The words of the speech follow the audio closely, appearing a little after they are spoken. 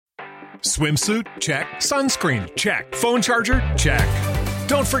Swimsuit? Check. Sunscreen? Check. Phone charger? Check.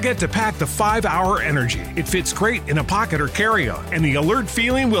 Don't forget to pack the 5-Hour Energy. It fits great in a pocket or carry-on, and the alert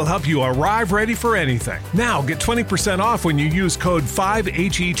feeling will help you arrive ready for anything. Now get 20% off when you use code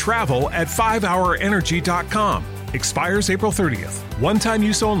 5HETRAVEL at 5hourenergy.com. Expires April 30th. One-time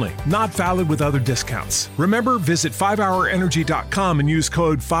use only. Not valid with other discounts. Remember, visit 5hourenergy.com and use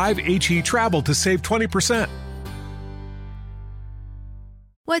code 5HETRAVEL to save 20%.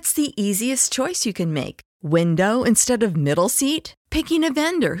 What's the easiest choice you can make? Window instead of middle seat? Picking a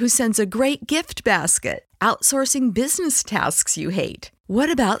vendor who sends a great gift basket? Outsourcing business tasks you hate? What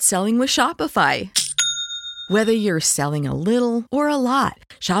about selling with Shopify? Whether you're selling a little or a lot,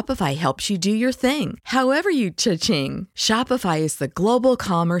 Shopify helps you do your thing, however you cha-ching. Shopify is the global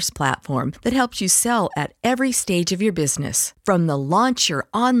commerce platform that helps you sell at every stage of your business. From the launch your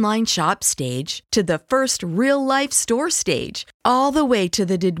online shop stage to the first real-life store stage, all the way to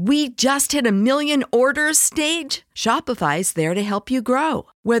the did we just hit a million orders stage. Shopify's there to help you grow.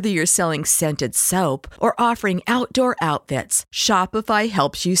 Whether you're selling scented soap or offering outdoor outfits, Shopify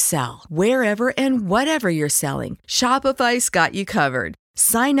helps you sell. Wherever and whatever you're selling, Shopify's got you covered.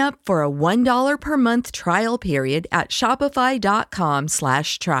 Sign up for a $1 per month trial period at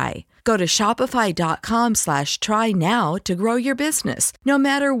shopify.com/try. Go to shopify.com/try now to grow your business, no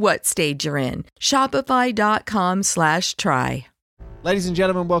matter what stage you're in. Shopify.com/try. Ladies and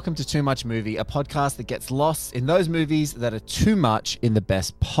gentlemen, welcome to Too Much Movie, a podcast that gets lost in those movies that are too much in the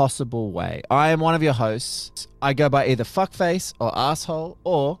best possible way. I am one of your hosts. I go by either fuckface or asshole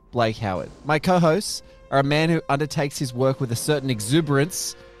or Blake Howard. My co-hosts are a man who undertakes his work with a certain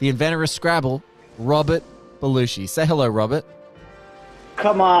exuberance, the inventor of Scrabble, Robert Belushi. Say hello, Robert.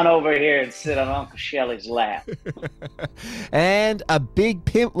 Come on over here and sit on Uncle Shelley's lap. And a big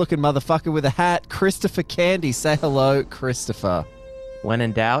pimp-looking motherfucker with a hat, Christopher Candy. Say hello, Christopher. When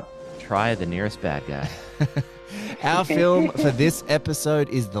in doubt, try the nearest bad guy. Our film for this episode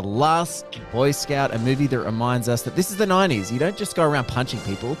is The Last Boy Scout, a movie that reminds us that this is the 90s. You don't just go around punching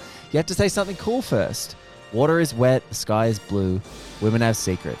people. You have to say something cool first. Water is wet, the sky is blue, women have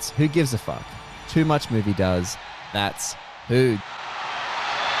secrets. Who gives a fuck? Too Much Movie does. That's who.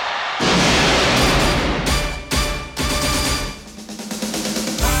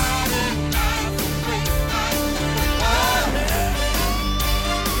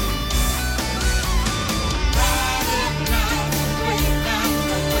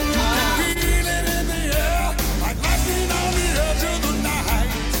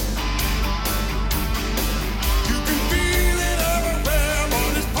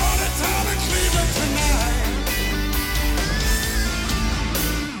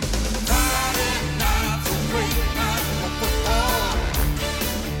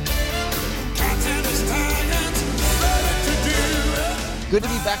 Good to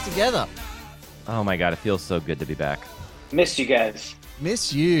be back together. Oh my God, it feels so good to be back. Missed you guys.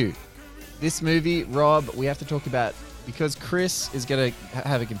 Miss you. This movie, Rob, we have to talk about because Chris is going to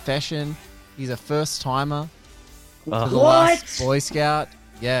have a confession. He's a first timer to The Last Boy Scout.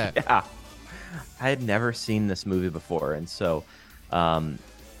 Yeah. Yeah. I had never seen this movie before, and so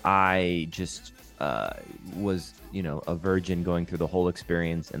I just was, a virgin going through the whole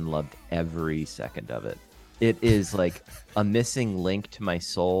experience and loved every second of it. It is like a missing link to my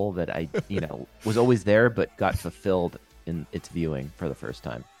soul that I, was always there but got fulfilled in its viewing for the first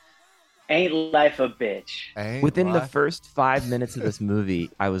time. Ain't life a bitch? Within the first 5 minutes of this movie,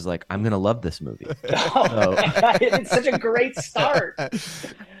 I was like, I'm going to love this movie. It's such a great start.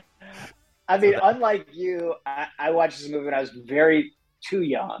 I mean, unlike you, I watched this movie when I was too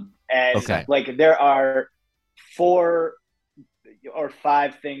young. And there are 4 or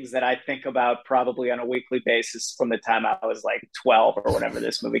 5 things that I think about probably on a weekly basis from the time I was like 12 or whenever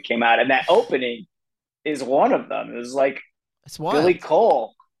this movie came out. And that opening is one of them. It was like Billy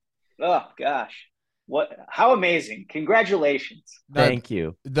Cole. Oh gosh. How amazing. Congratulations. Thank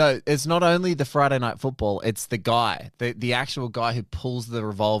you. It's not only the Friday Night Football, it's the guy, the actual guy who pulls the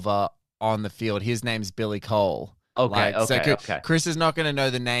revolver on the field. His name's Billy Cole. Okay. Chris is not going to know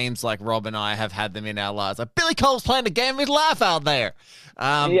the names like Rob and I have had them in our lives. Like Billy Cole's playing the game of his life out there.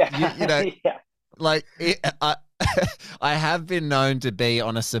 I have been known to be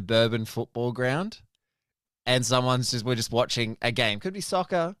on a suburban football ground, and we're just watching a game. Could be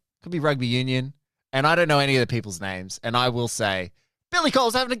soccer, could be rugby union, and I don't know any of the people's names. And I will say, Billy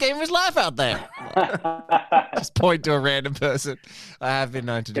Cole's having a game of his life out there. Just point to a random person. I have been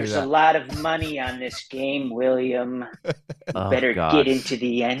known to do that. There's a lot of money on this game, William. Better get into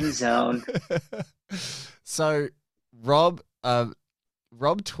the end zone. So, Rob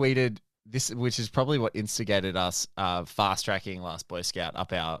tweeted this, which is probably what instigated us fast-tracking Last Boy Scout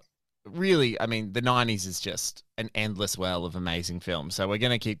up our really, I mean, the 90s is just an endless well of amazing films. So we're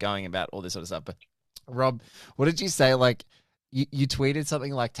going to keep going about all this sort of stuff. But Rob, what did you say? Like, you tweeted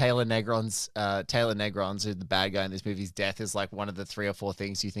something like Taylor Negron's, who's the bad guy in this movie's death, is like one of the 3 or 4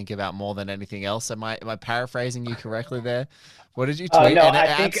 things you think about more than anything else. Am I paraphrasing you correctly there? What did you tweet? No, and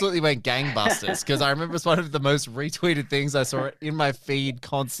it absolutely went gangbusters, because I remember it's one of the most retweeted things I saw in my feed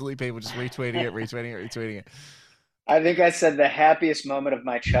constantly. People just retweeting it. I think I said the happiest moment of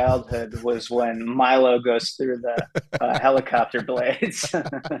my childhood was when Milo goes through the helicopter blades.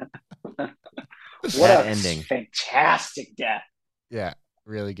 What that a ending. Fantastic death. Yeah,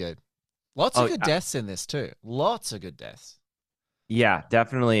 really good. Lots of good deaths in this too. Lots of good deaths. Yeah,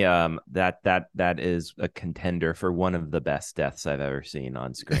 definitely. That is a contender for one of the best deaths I've ever seen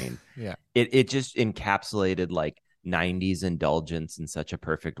on screen. Yeah. It just encapsulated like 90s indulgence in such a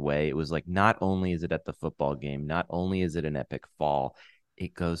perfect way. It was like, not only is it at the football game, not only is it an epic fall,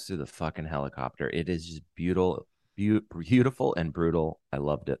 it goes through the fucking helicopter. It is just beautiful and brutal. I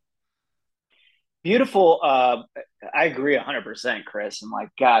loved it. Beautiful. I agree 100%, Chris. I'm like,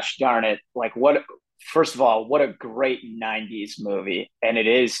 gosh darn it. Like, first of all, what a great 90s movie. And it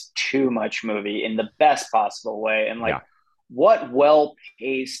is too much movie in the best possible way. And like, what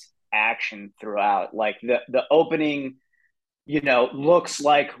well-paced action throughout. Like the opening, looks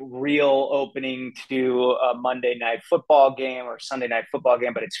like real opening to a Monday night football game or Sunday night football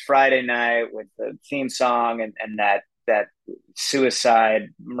game, but it's Friday night with the theme song and that suicide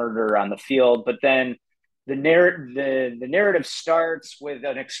murder on the field. But then the narrative starts with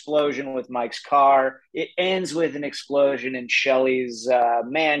an explosion with Mike's car. It ends with an explosion in Shelley's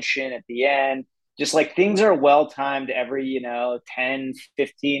mansion at the end. Just like things are well timed every 10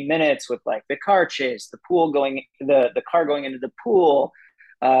 15 minutes, with like the car chase, the car going into the pool,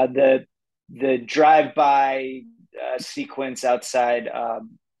 the drive-by sequence outside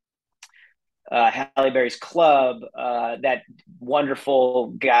Halle Berry's club, that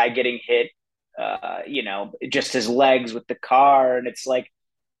wonderful guy getting hit, just his legs with the car. And it's like,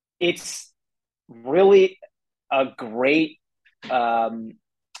 it's really a great,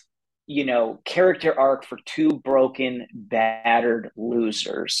 character arc for 2 broken, battered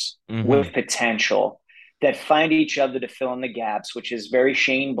losers with potential that find each other to fill in the gaps, which is very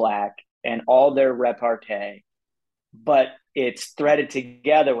Shane Black and all their repartee. But it's threaded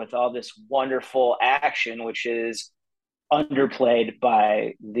together with all this wonderful action, which is underplayed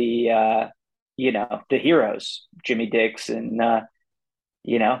by the heroes, Jimmy Dix and,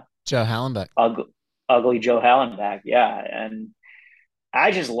 Joe Hallenbeck. Ugly Joe Hallenbeck. Yeah. And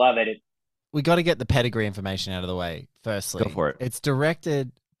I just love it. We got to get the pedigree information out of the way, firstly. Go for it. It's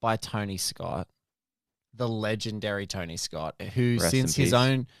directed by Tony Scott, the legendary Tony Scott, who, since his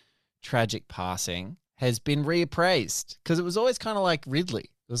own tragic passing, has been reappraised, because it was always kind of like Ridley.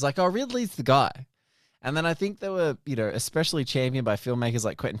 It was like, oh, Ridley's the guy. And then I think they were, especially championed by filmmakers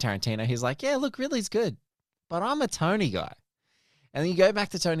like Quentin Tarantino. He's like, yeah, look, Ridley's good, but I'm a Tony guy. And then you go back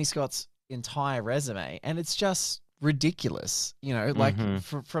to Tony Scott's entire resume, and it's just ridiculous.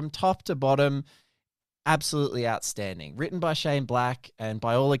 From top to bottom, absolutely outstanding. Written by Shane Black, and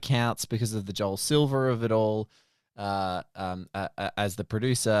by all accounts, because of the Joel Silver of it all, as the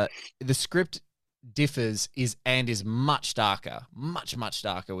producer, the script differs is much darker, much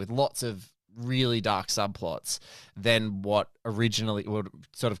darker, with lots of really dark subplots than what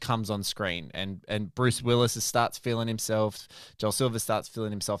sort of comes on screen. And Bruce Willis starts feeling himself, Joel Silver starts feeling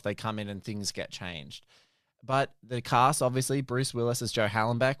himself. They come in and things get changed. But the cast, obviously, Bruce Willis as Joe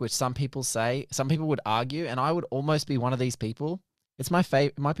Hallenbeck, which some people would argue, and I would almost be one of these people. It's my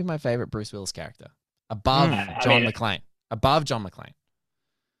favorite. It might be my favorite Bruce Willis character, above John McClane. Above John McClane.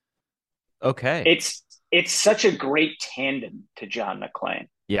 Okay. It's such a great tandem to John McClane.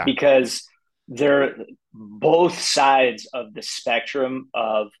 Yeah. Because they're both sides of the spectrum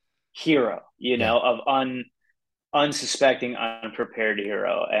of hero, of unsuspecting, unprepared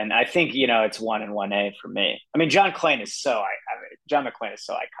hero. And I think, it's 1 and 1A for me. I mean, John McClane is so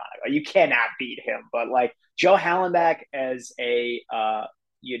iconic. You cannot beat him. But like Joe Hallenbeck as a,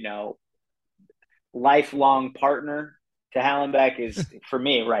 lifelong partner to Hallenbeck is, for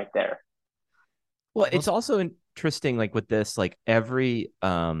me, right there. Well, it's also interesting, like with this, like every,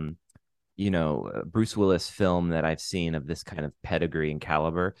 Bruce Willis film that I've seen of this kind of pedigree and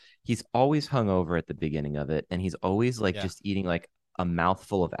caliber, he's always hung over at the beginning of it. And he's always just eating like a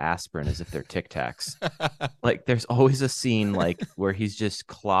mouthful of aspirin as if they're Tic Tacs. Like there's always a scene like where he's just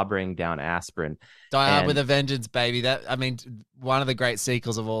clobbering down aspirin. Die Hard with a Vengeance, baby. One of the great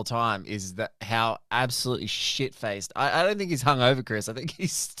sequels of all time is that how absolutely shit-faced. I don't think he's hungover, Chris. I think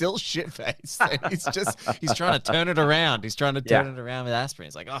he's still shit-faced. He's trying to turn it around. He's trying to turn it around with aspirin.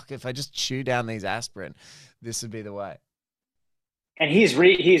 He's like, oh, if I just chew down these aspirin, this would be the way. And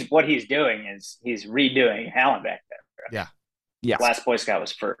what he's doing is he's redoing Howlin' Back There. Yeah. Last Boy Scout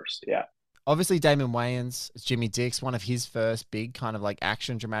was first. Yeah. Obviously, Damon Wayans, Jimmy Dix, one of his first big kind of like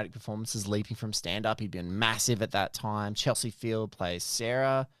action dramatic performances, leaping from stand-up. He'd been massive at that time. Chelsea Field plays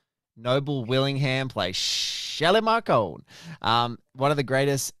Sarah. Noble Willingham plays Shelley Marcone. One of the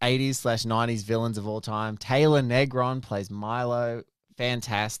greatest 80s/90s villains of all time. Taylor Negron plays Milo.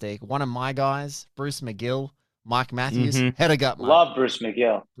 Fantastic. One of my guys, Bruce McGill. Mike Matthews, head of gut. Love Bruce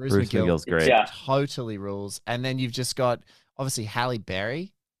McGill. Bruce McGill's great. Yeah. Totally rules. And then you've just got, obviously, Halle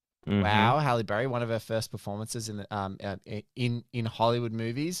Berry. Wow, Halle Berry, one of her first performances in the in Hollywood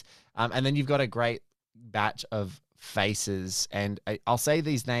movies, and then you've got a great batch of faces, and I'll say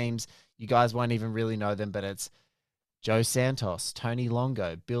these names, you guys won't even really know them, but it's Joe Santos, Tony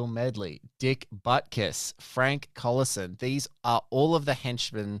Longo, Bill Medley, Dick Butkus, Frank Collison. These are all of the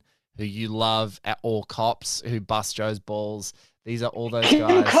henchmen who you love, or cops who bust Joe's balls. These are all those guys.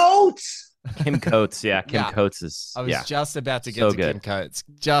 Kim Coates. Kim Coates, yeah. Kim Coates is. I was just about to get so to good. Kim Coates.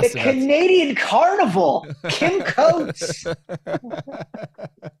 Canadian Carnival. Kim Coates. I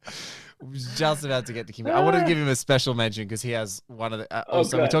was just about to get to Kim. I want to give him a special mention because he has one of the.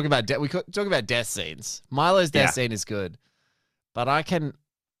 Also, we talk about death scenes. Milo's death scene is good, but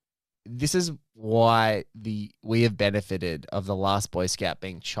this is why we have benefited of The Last Boy Scout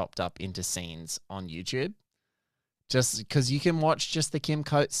being chopped up into scenes on YouTube, just because you can watch just the Kim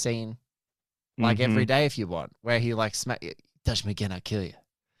Coates scene. Like every day if you want, where he like touch me again, I'll kill you.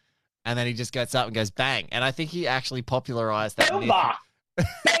 And then he just gets up and goes bang. And I think he actually popularized that. Boomba,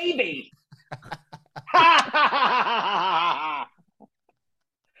 baby.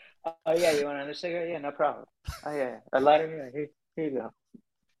 Oh yeah, you want another cigarette? Yeah, no problem. Oh yeah, a lighter? Yeah, here you go.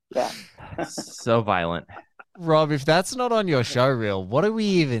 Yeah. So violent. Rob, if that's not on your show reel, what are we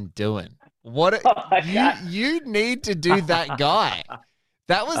even doing? You need to do that guy.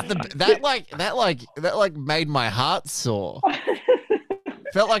 That was that made my heart sore.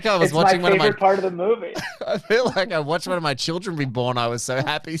 Felt like I was watching one of my part of the movie. I feel like I watched one of my children be born. I was so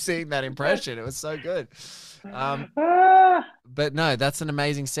happy seeing that impression. It was so good. But no, that's an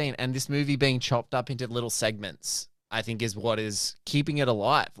amazing scene. And this movie being chopped up into little segments, I think, is what is keeping it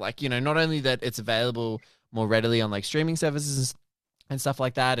alive. Like, not only that it's available more readily on like streaming services and stuff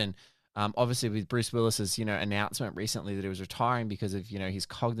like that, and obviously with Bruce Willis's, announcement recently that he was retiring because of, his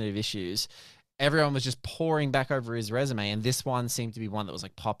cognitive issues, everyone was just pouring back over his resume. And this one seemed to be one that was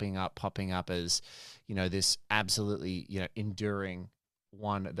like popping up as, this absolutely, enduring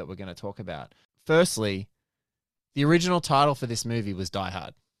one that we're going to talk about. Firstly, the original title for this movie was Die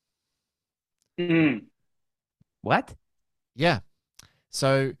Hard. What? Yeah.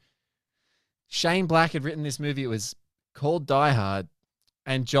 So Shane Black had written this movie. It was called Die Hard.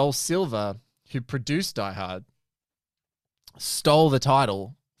 And Joel Silver, who produced Die Hard, stole the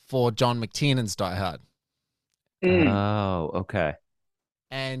title for John McTiernan's Die Hard. Oh, okay.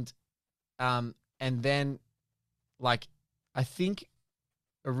 And then, like, I think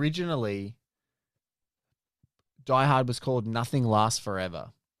originally Die Hard was called Nothing Lasts Forever.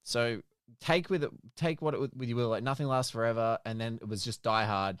 So take what you will, like Nothing Lasts Forever, and then it was just Die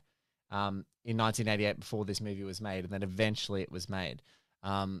Hard in 1988 before this movie was made, and then eventually it was made.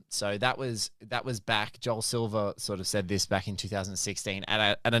 So that was back. Joel Silver sort of said this back in 2016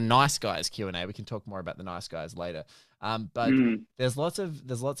 at a Nice Guys Q&A. We can talk more about the Nice Guys later. But there's lots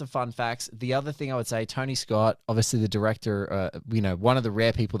of fun facts. The other thing I would say, Tony Scott, obviously the director, one of the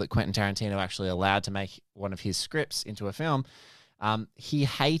rare people that Quentin Tarantino actually allowed to make one of his scripts into a film. He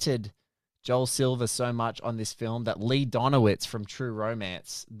hated Joel Silver so much on this film that Lee Donowitz from True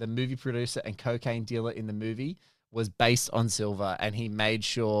Romance, the movie producer and cocaine dealer in the movie, was based on Silver, and he made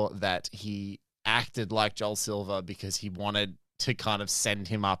sure that he acted like Joel Silver because he wanted to kind of send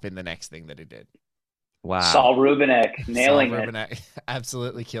him up in the next thing that he did. Wow. Saul Rubinek, nailing it.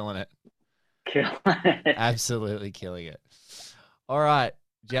 Absolutely killing it. Absolutely killing it. All right,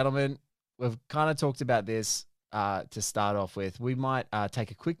 gentlemen, we've kind of talked about this to start off with. We might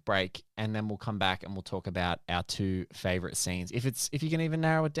take a quick break, and then we'll come back and we'll talk about our two favorite scenes. If you can even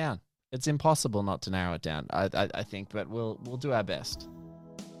narrow it down. It's impossible not to narrow it down, I think, but we'll do our best.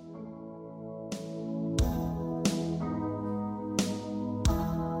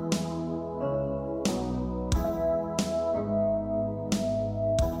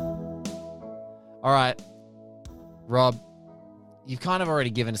 All right, Rob, you've kind of already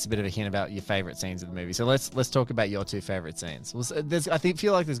given us a bit of a hint about your favorite scenes of the movie. So let's talk about your two favorite scenes.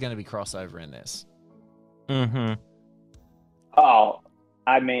 Feel like there's going to be crossover in this. Mm-hmm. Oh,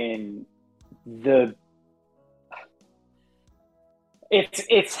 I mean,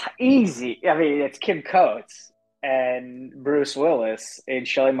 it's easy. I mean, it's Kim Coates and Bruce Willis in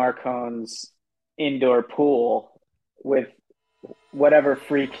Shelley Marcone's indoor pool with whatever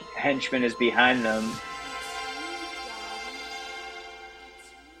freak henchman is behind them.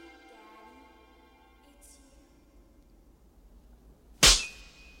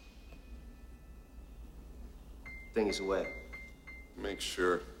 Thing is away. Make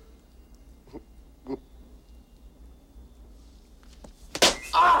sure.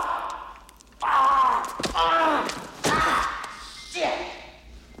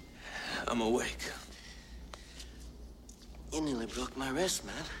 I'm awake. You nearly broke my wrist,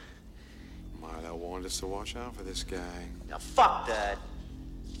 man. Marla warned us to watch out for this guy. Now, fuck that.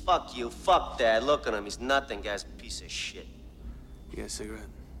 Fuck you, fuck that. Look at him, he's nothing, guy's a piece of shit. You got a cigarette?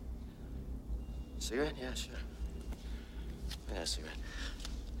 Cigarette? Yeah, sure. I got a cigarette.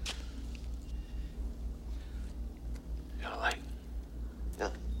 You got a light? Yeah,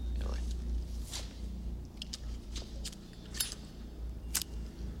 got a light.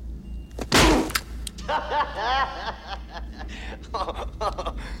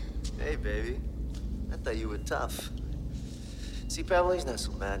 Hey, baby. I thought you were tough. See, Pamela, he's not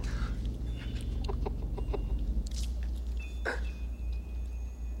so bad.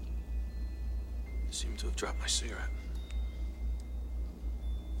 Seem to have dropped my cigarette.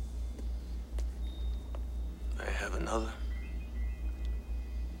 I have another.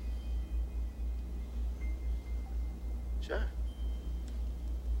 Sure.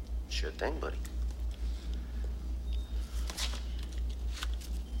 Sure thing, buddy.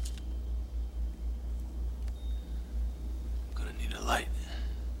 I'm gonna need a light.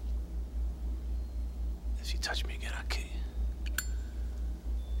 If you touch me again, I'll kill you.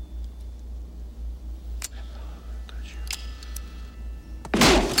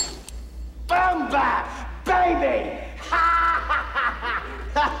 Bamba, baby!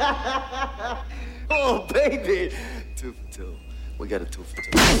 Oh, baby! 2 for 2. We got a 2 for 2.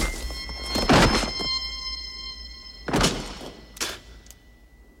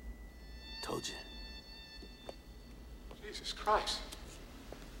 Told you. Jesus Christ.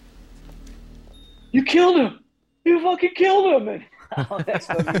 You killed him! You fucking killed him! And, oh, that's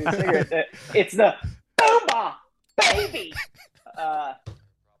fucking cigarette. It's the Boomba baby!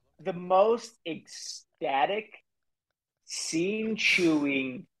 The most ecstatic,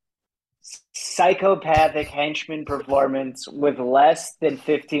 scene-chewing, psychopathic henchman performance with less than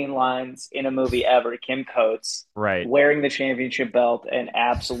 15 lines in a movie ever. Kim Coates, Right. wearing the championship belt and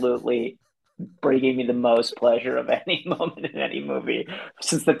absolutely bringing me the most pleasure of any moment in any movie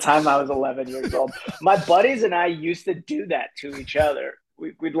since the time I was 11 years old. My buddies and I used to do that to each other.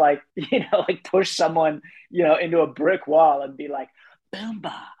 We'd like push someone, into a brick wall and be like,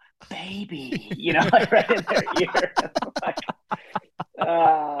 Boomba, baby, like right in their ear.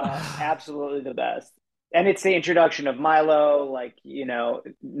 Absolutely the best. And it's the introduction of Milo.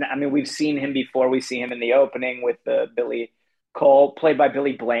 We've seen him before. We see him in the opening with the Billy Cole, played by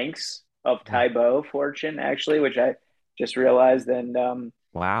Billy Blanks of Tybo Fortune, actually, which I just realized. And,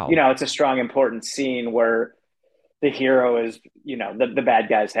 Wow. It's a strong, important scene where the hero is, the bad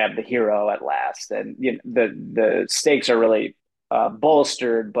guys have the hero at last. And the stakes are really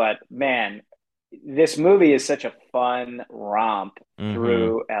bolstered. But, man, this movie is such a fun romp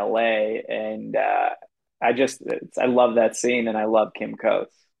through LA. And I love that scene, and I love Kim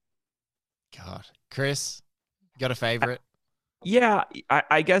Coates. God. Chris, got a favorite? Yeah,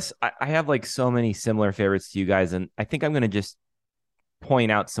 I guess I have like so many similar favorites to you guys, and I think I'm gonna just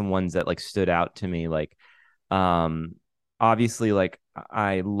point out some ones that like stood out to me. Like, obviously, like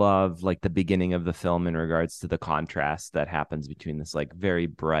I love like the beginning of the film in regards to the contrast that happens between this like very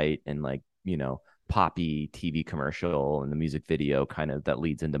bright and like poppy TV commercial and the music video kind of that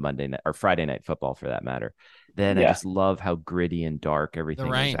leads into Monday night or Friday Night Football for that matter. Then I just love how gritty and dark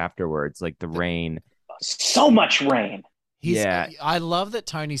everything is afterwards, like the rain. So much rain. I love that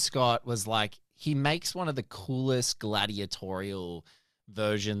Tony Scott was like, he makes one of the coolest gladiatorial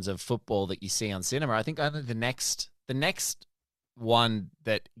versions of football that you see on cinema. I think the next one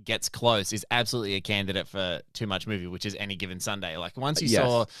that gets close is absolutely a candidate for Too Much Movie, which is Any Given Sunday. Like once you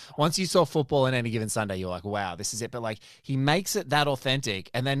saw football in Any Given Sunday, you're like, wow, this is it. But like he makes it that authentic,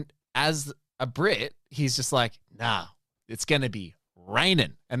 and then as a Brit, he's just like, nah, it's gonna be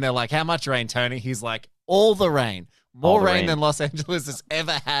raining. And they're like, how much rain, Tony? He's like, all the rain. more rain than Los Angeles has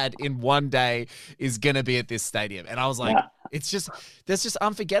ever had in one day is going to be at this stadium. And I was like, that's just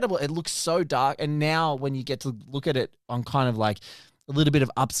unforgettable. It looks so dark. And now when you get to look at it on kind of like a little bit of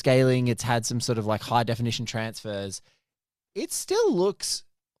upscaling, it's had some sort of like high definition transfers. It still looks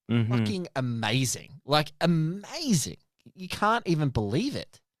fucking amazing. Like amazing. You can't even believe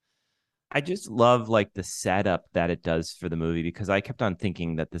it. I just love like the setup that it does for the movie, because I kept on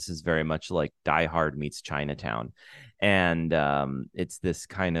thinking that this is very much like Die Hard meets Chinatown. And it's this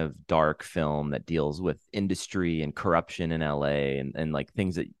kind of dark film that deals with industry and corruption in LA and like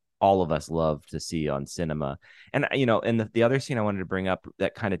things that all of us love to see on cinema. And, you know, and the other scene I wanted to bring up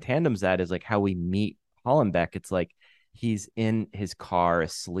that kind of tandems that is like how we meet Hollenbeck. It's like he's in his car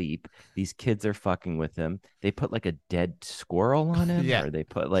asleep. These kids are fucking with him. They put like a dead squirrel on him. Yeah. Or they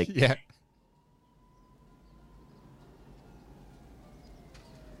put like... Yeah.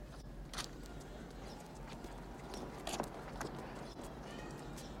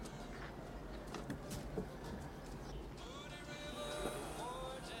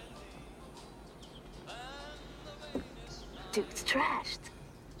 Dude's trashed.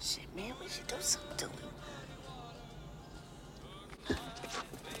 Shit, man, we should do something to him.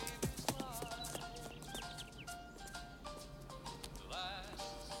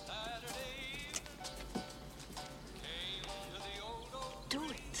 Do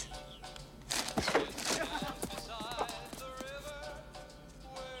it.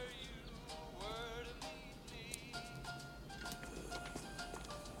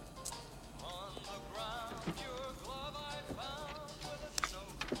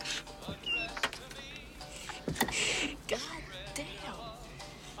 God damn.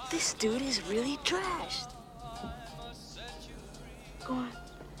 This dude is really trashed. Go on,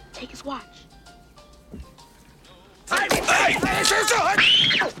 take his watch. Ah,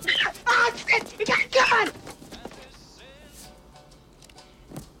 shit! He got a gun!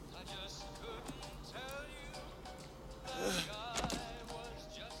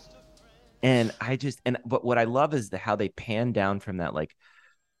 And but what I love is how they pan down from that like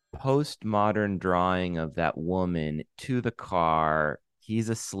postmodern drawing of that woman to the car. He's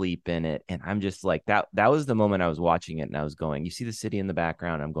asleep in it. And I'm just like, that was the moment I was watching it and I was going, you see the city in the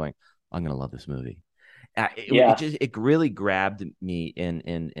background. I'm going, I'm going to love this movie. It really grabbed me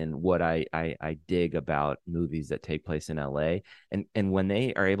in what I dig about movies that take place in LA, and when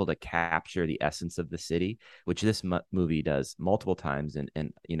they are able to capture the essence of the city, which this movie does multiple times,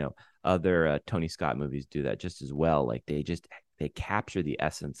 and you know, other Tony Scott movies do that just as well. Like they capture the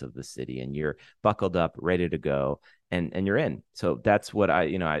essence of the city, and you're buckled up, ready to go, and you're in. So that's what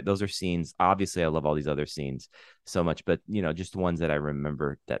those are scenes. Obviously, I love all these other scenes so much, but you know, just ones that I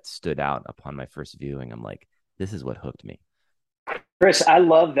remember that stood out upon my first viewing. I'm like, this is what hooked me. Chris, I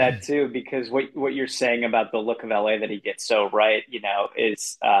love that too, because what you're saying about the look of LA that he gets so right, you know,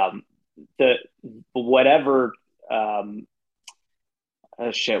 is the whatever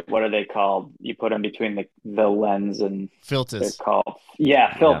what are they called? You put them between the lens and filters. They're called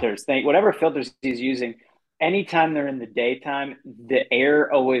filters. Yeah. Whatever filters he's using. Anytime they're in the daytime, the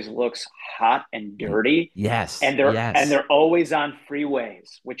air always looks hot and dirty. Yes, and they're always on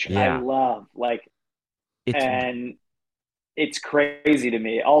freeways, which I love. Like, it's crazy to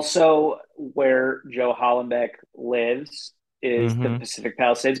me. Also, where Joe Hollenbeck lives is the Pacific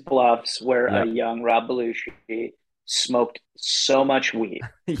Palisades Bluffs, where a young Rob Belushi smoked so much weed.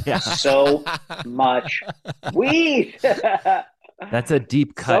 So much weed. That's a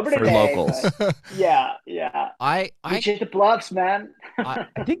deep cut for locals. Yeah. I hit the Bluffs, man. I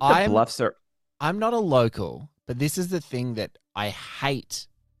think the Bluffs are... I'm not a local, but this is the thing that I hate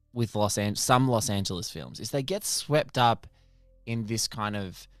with some Los Angeles films, is they get swept up in this kind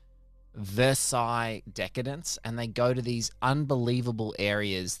of Versailles decadence, and they go to these unbelievable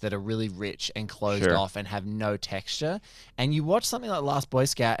areas that are really rich and closed off and have no texture. And you watch something like Last Boy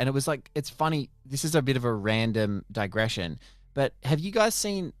Scout, and it was like, it's funny. This is a bit of a random digression, but have you guys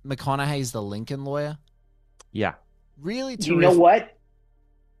seen McConaughey's The Lincoln Lawyer? Yeah. Really terrific. You know what,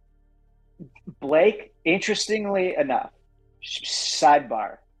 Blake, interestingly enough,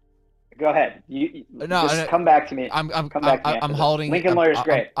 sidebar. Go ahead. Come back to me. I'm holding. Lincoln Lawyer is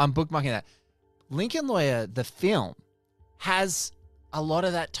great. I'm bookmarking that. Lincoln Lawyer, the film, has a lot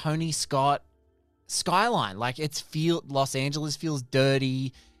of that Tony Scott skyline. Like Los Angeles feels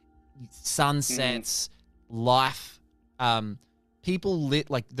dirty, sunsets, life. People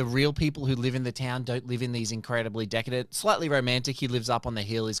like the real people who live in the town don't live in these incredibly decadent, slightly romantic. He lives up on the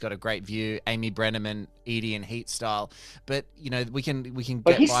hill. He's got a great view. Amy Brenneman, Edie and Heat style. But you know, we can.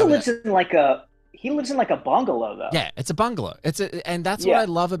 But he still lives in like a he lives in like a bungalow though. Yeah, it's a bungalow. And that's what I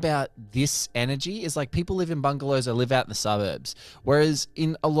love about this energy is like people live in bungalows or live out in the suburbs. Whereas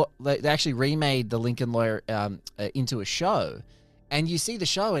in a lot, they actually remade The Lincoln Lawyer into a show, and you see the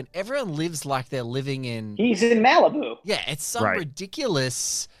show and everyone lives like they're living in. He's in Malibu. Yeah, it's some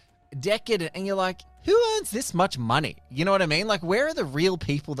ridiculous decadent, and you're like, who earns this much money? You know what I mean? Like, where are the real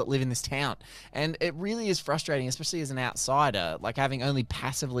people that live in this town? And it really is frustrating, especially as an outsider, like having only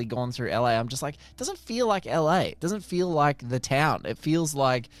passively gone through LA. I'm just like, it doesn't feel like LA. It doesn't feel like the town. It feels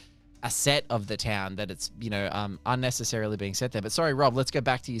like a set of the town that it's, unnecessarily being set there. But sorry, Rob, let's go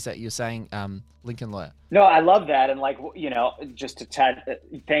back to you. You're saying Lincoln Lawyer. No, I love that. And just to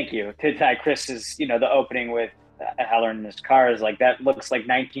thank you to tie Chris's, the opening with Heller in his car is like, that looks like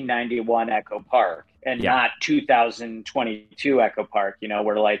 1991 Echo Park and not 2022 Echo Park,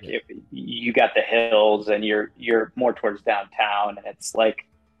 where like you got the hills and you're more towards downtown and it's like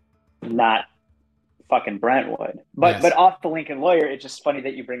not fucking Brentwood. But off the Lincoln Lawyer, it's just funny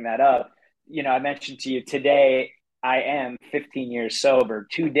that you bring that up. I mentioned to you today, I am 15 years sober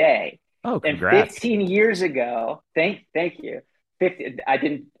today. Oh, congrats. And 15 years ago, thank you. I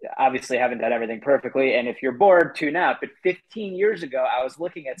haven't done everything perfectly. And if you're bored, tune out. But 15 years ago, I was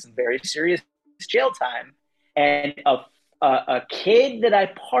looking at some very serious jail time. And a kid that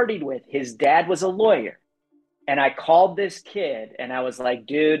I partied with, his dad was a lawyer. And I called this kid and I was like,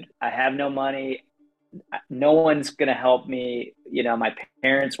 dude, I have no money. No one's going to help me. My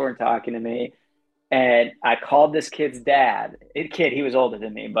parents weren't talking to me. And I called this kid's dad. He was older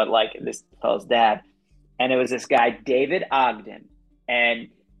than me, but like this fellow's dad. And it was this guy, David Ogden. And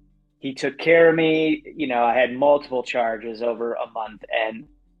he took care of me. I had multiple charges over a month and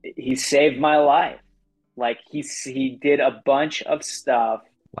he saved my life. Like he did a bunch of stuff.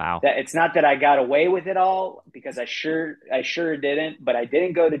 Wow. That it's not that I got away with it all, because I sure didn't, but I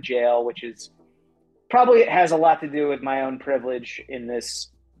didn't go to jail, which is probably has a lot to do with my own privilege in this,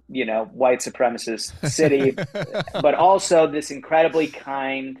 white supremacist city, but also this incredibly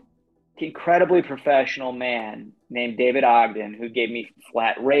kind, incredibly professional man named David Ogden, who gave me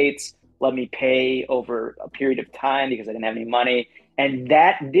flat rates, let me pay over a period of time because I didn't have any money. And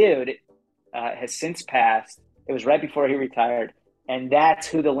that dude has since passed. It was right before he retired. And that's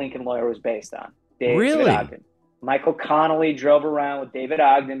who the Lincoln Lawyer was based on. David Ogden. Michael Connolly drove around with David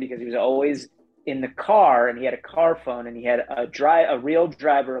Ogden because he was always in the car and he had a car phone and he had a real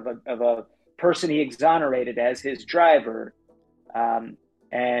driver of a person he exonerated as his driver.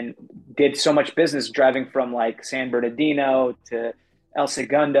 And did so much business driving from like San Bernardino to El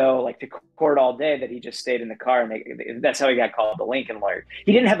Segundo, like to court all day, that he just stayed in the car. And that's how he got called the Lincoln Lawyer.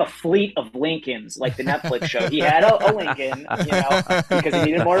 He didn't have a fleet of Lincolns like the Netflix show. He had a Lincoln, because he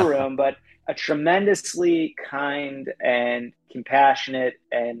needed more room, but a tremendously kind and compassionate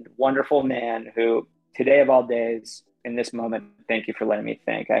and wonderful man who today of all days, in this moment, thank you for letting me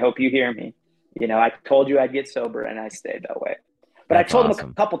think. I hope you hear me. I told you I'd get sober and I stayed that way. But I told him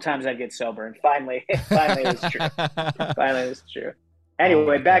a couple times I'd get sober, and finally it was true. Finally, it was true.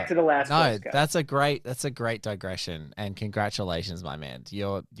 Anyway, back to the last. No, that's a great digression, and congratulations, my man.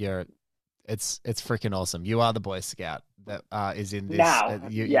 It's freaking awesome. You are the Boy Scout that is in this. Now,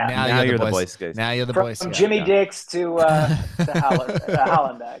 now you're the Boy Scout. Now you're the Boy Scout. From Jimmy Dix to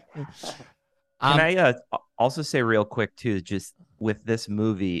Hollenbeck. Can I also say real quick too, just with this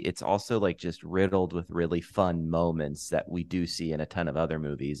movie, it's also like just riddled with really fun moments that we do see in a ton of other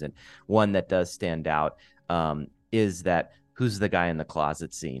movies. And one that does stand out is that who's the guy in the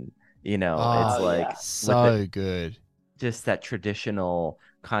closet scene? It's like so good. Just that traditional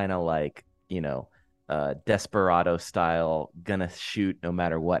kind of like, Desperado style, gonna shoot no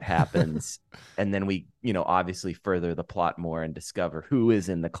matter what happens. And then we, obviously further the plot more and discover who is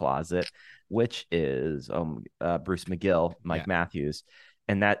in the closet, which is Bruce McGill, Mike Matthews.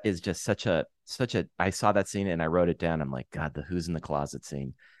 And that is just such a I saw that scene and I wrote it down. I'm like, God, the who's in the closet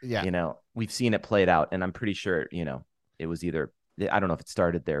scene. Yeah. We've seen it played out, and I'm pretty sure, it was either, I don't know if it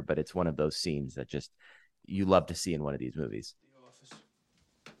started there, but it's one of those scenes that just you love to see in one of these movies.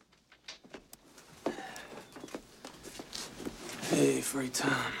 Hey, free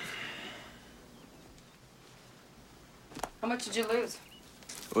time. How much did you lose?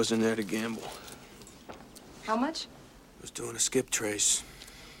 I wasn't there to gamble. How much? I was doing a skip trace.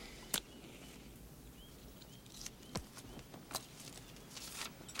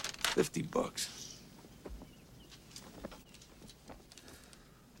 $50.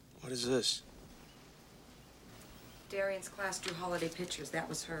 What is this? Darian's class drew holiday pictures. That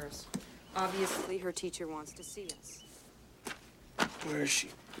was hers. Obviously, her teacher wants to see us. Where is she?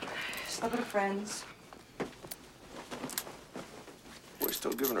 She's with her friends. Where's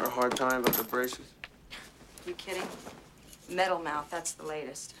Still giving her a hard time about the braces? You kidding? Metal mouth, that's the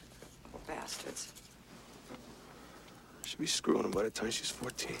latest. Bastards. She'll be screwing him by the time she's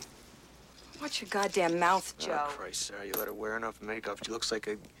 14. Watch your goddamn mouth, Joe. Oh, Christ, Sarah, you let her wear enough makeup. She looks like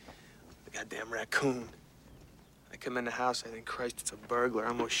a goddamn raccoon. I come in the house, I think, Christ, it's a burglar. I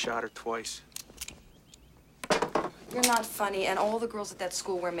almost shot her twice. You're not funny, and all the girls at that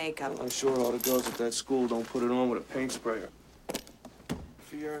school wear makeup. I'm sure all the girls at that school don't put it on with a paint sprayer.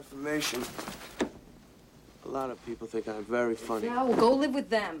 For your information, a lot of people think I'm very funny. Yeah, well, go live with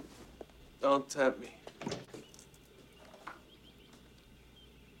them. Don't tempt me.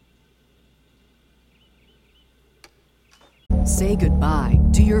 Say goodbye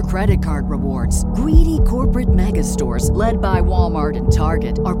to your credit card rewards. Greedy corporate mega stores, led by Walmart and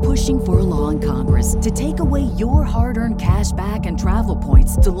Target, are pushing for a law in Congress to take away your hard-earned cash back and travel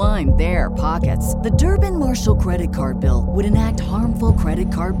points to line their pockets. The Durbin-Marshall credit card bill would enact harmful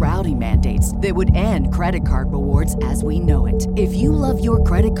credit card routing mandates that would end credit card rewards as we know it. If you love your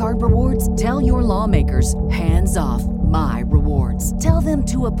credit card rewards, tell your lawmakers, hands off my rewards. Tell them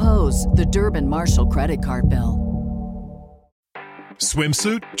to oppose the Durbin-Marshall credit card bill.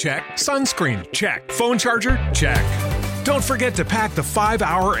 Swimsuit? Check. Sunscreen? Check. Phone charger? Check. Don't forget to pack the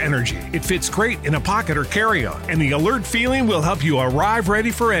 5-Hour Energy. It fits great in a pocket or carry-on, and the alert feeling will help you arrive ready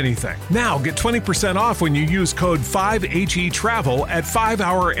for anything. Now get 20% off when you use code 5HETRAVEL at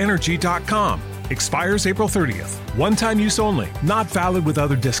 5hourenergy.com. Expires April 30th. One-time use only. Not valid with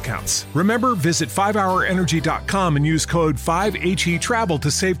other discounts. Remember, visit 5hourenergy.com and use code 5HETRAVEL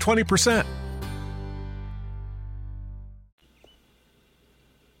to save 20%.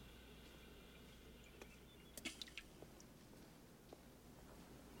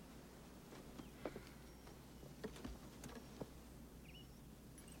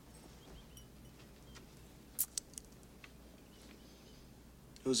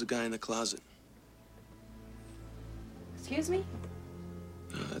 Who's the guy in the closet? Excuse me?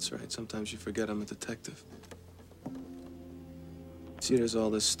 Oh, that's right. Sometimes you forget I'm a detective. See, there's all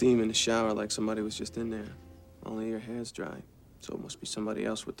this steam in the shower like somebody was just in there. Only your hair's dry. So it must be somebody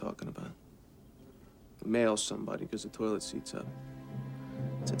else we're talking about. Male somebody, because the toilet seat's up.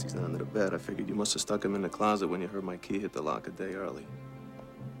 Since he's not under the bed, I figured you must have stuck him in the closet when you heard my key hit the lock a day early.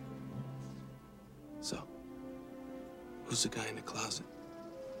 So, who's the guy in the closet?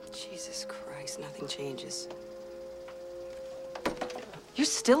 Jesus Christ, nothing changes. You're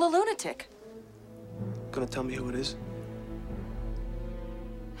still a lunatic. Gonna tell me who it is?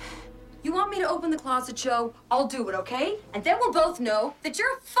 You want me to open the closet, Joe? I'll do it, okay? And then we'll both know that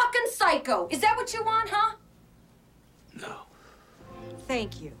you're a fucking psycho. Is that what you want, huh? No.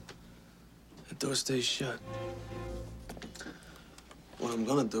 Thank you. The door stays shut. What I'm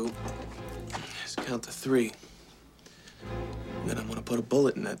gonna do is count to 3. And then I'm gonna put a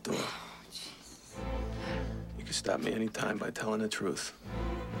bullet in that door. You can stop me anytime by telling the truth.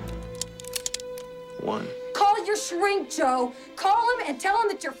 1. Call your shrink, Joe. Call him and tell him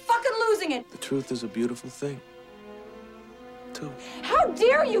that you're fucking losing it. The truth is a beautiful thing. 2. How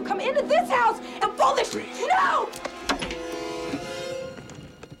dare you come into this house and pull this? 3. No!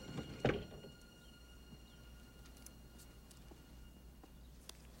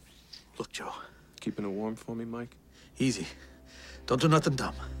 Look, Joe. Keeping it warm for me, Mike? Easy. Don't do nothing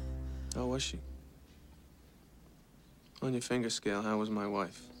dumb. How was she? On your finger scale, how was my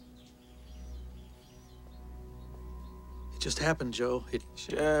wife? It just happened, Joe.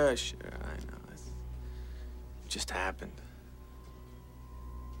 Sure, I know. It just happened.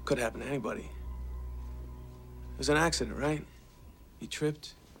 Could happen to anybody. It was an accident, right? You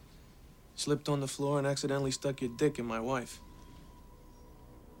tripped, slipped on the floor, and accidentally stuck your dick in my wife.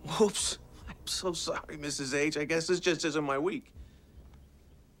 Whoops. I'm so sorry, Mrs. H. I guess this just isn't my week.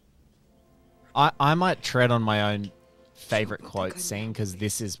 I might tread on my own favorite quote scene because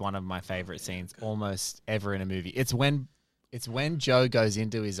this is one of my favorite scenes almost ever in a movie. It's when Joe goes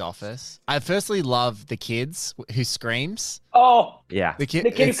into his office. I firstly love the kids who screams. Oh, yeah. The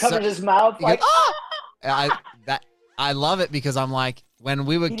kid who covers his mouth like. I love it because I'm like, when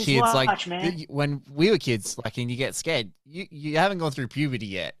we were kids, when we were kids, like, and you get scared, you haven't gone through puberty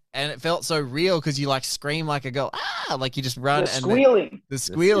yet, and it felt so real because you like scream like a girl, like you just run. The squealing. The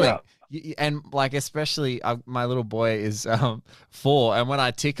squealing. And like, especially my little boy is 4, and when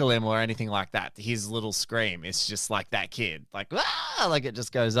I tickle him or anything like that, his little scream is just like that kid, like like it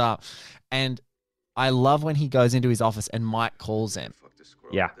just goes up. And I love when he goes into his office and Mike calls him.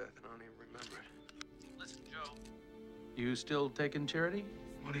 Yeah. Listen, Joe. You still taking Charity?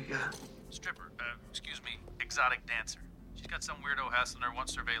 What do you got? Stripper. Exotic dancer. She's got some weirdo hassling her,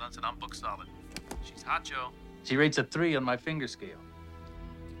 wants surveillance, and I'm booked solid. She's hot, Joe. She rates a 3 on my finger scale.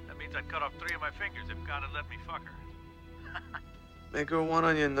 means I'd cut off 3 of my fingers if God had let me fuck her. Make her one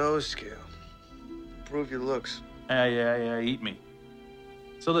on your nose scale. Improve your looks. Yeah, eat me.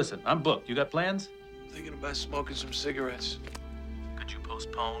 So listen, I'm booked. You got plans? Thinking about smoking some cigarettes. Could you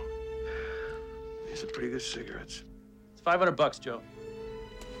postpone? These are pretty good cigarettes. It's $500, Joe.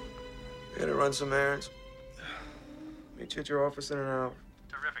 Gotta run some errands. Meet you at your office in an hour.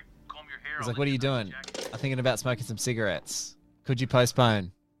 Terrific. Comb your hair. He's like, what are you doing? I'm thinking about smoking some cigarettes. Could you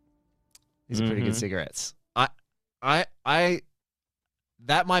postpone? These are pretty good cigarettes.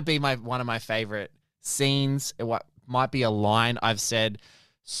 That might be one of my favorite scenes. What might be a line I've said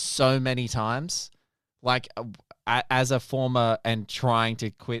so many times. Like, as a former and trying to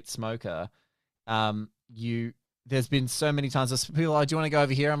quit smoker, there's been so many times where people are like, do you want to go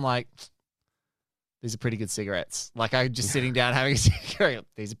over here? I'm like, these are pretty good cigarettes. Like, I'm just sitting down having a cigarette.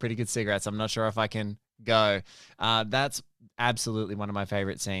 These are pretty good cigarettes. I'm not sure if I can go. That's absolutely one of my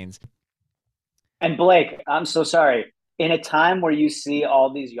favorite scenes. And Blake, I'm so sorry. In a time where you see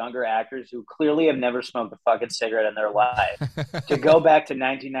all these younger actors who clearly have never smoked a fucking cigarette in their life, to go back to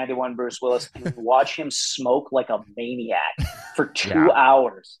 1991 Bruce Willis and watch him smoke like a maniac for 2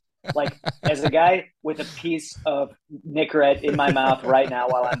 hours. Like, as a guy with a piece of Nicorette in my mouth right now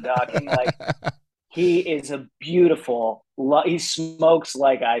while I'm talking, like, he is a beautiful, he smokes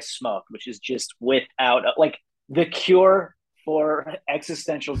like I smoke, which is just without, like, the cure for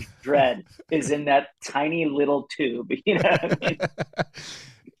existential dread is in that tiny little tube. You know what I mean?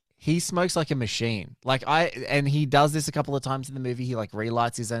 He smokes like a machine. And he does this a couple of times in the movie. He like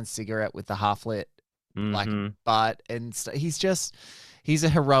relights his own cigarette with the half lit like butt, and he's a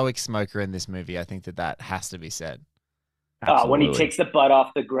heroic smoker in this movie. I think that has to be said. When he takes the butt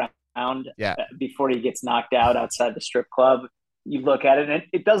off the ground before he gets knocked out outside the strip club, you look at it and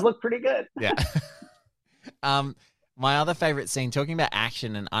it does look pretty good. Yeah. My other favorite scene, talking about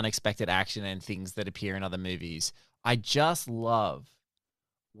action and unexpected action and things that appear in other movies, I just love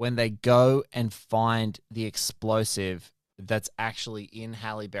when they go and find the explosive that's actually in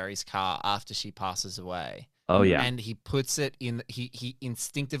Halle Berry's car after she passes away. Oh, yeah. And he puts it in, he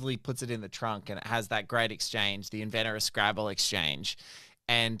instinctively puts it in the trunk, and it has that great exchange, the Inventor of Scrabble exchange.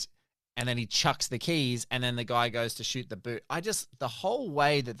 And then he chucks the keys, and then the guy goes to shoot the boot. The whole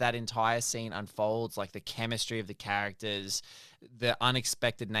way that entire scene unfolds, like the chemistry of the characters, the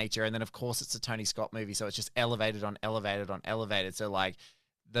unexpected nature, and then of course it's a Tony Scott movie, so it's just elevated on elevated on elevated. So like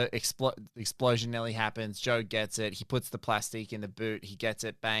the explosion nearly happens, Joe gets it, he puts the plastic in the boot, he gets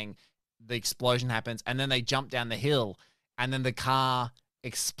it, bang, the explosion happens, and then they jump down the hill, and then the car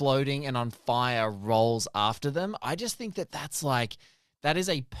exploding and on fire rolls after them. I just think that is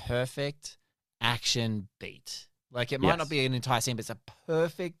a perfect action beat. Like, it might not be an entire scene, but it's a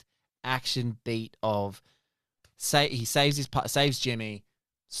perfect action beat of he saves Jimmy,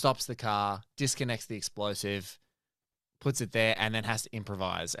 stops the car, disconnects the explosive, puts it there, and then has to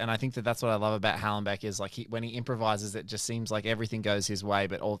improvise. And I think that's what I love about Hallenbeck is, like, when he improvises, it just seems like everything goes his way,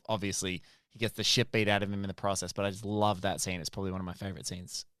 but obviously he gets the shit beat out of him in the process. But I just love that scene. It's probably one of my favorite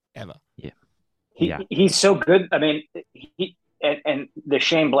scenes ever. Yeah. He's so good. I mean, And the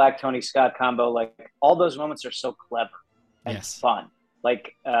Shane Black, Tony Scott combo, like, all those moments are so clever and fun.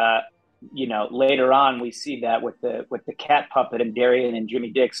 Like, later on we see that with the cat puppet and Darian and Jimmy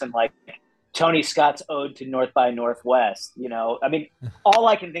Dixon, like Tony Scott's ode to North by Northwest. I mean, all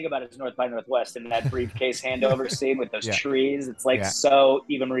I can think about is North by Northwest and that briefcase handover scene with those trees. It's like so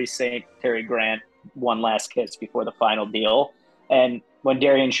Eva Marie Saint, Cary Grant, one last kiss before the final deal. And when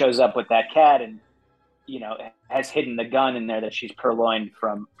Darian shows up with that cat and has hidden the gun in there that she's purloined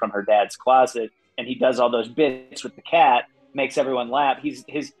from her dad's closet, and he does all those bits with the cat, makes everyone laugh. His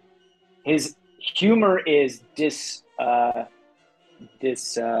humor is disarming.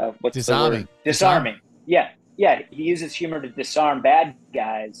 Yeah. He uses humor to disarm bad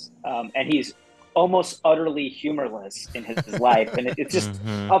guys, and he's almost utterly humorless in his life, and it's just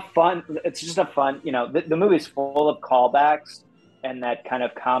a fun. The movie's full of callbacks and that kind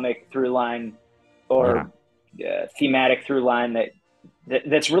of comic through line or thematic through line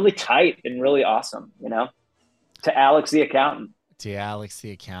that's really tight and really awesome, to Alex the accountant.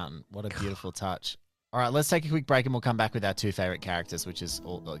 What a beautiful touch. All right, let's take a quick break and we'll come back with our two favorite characters, which is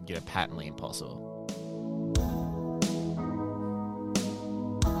patently impossible.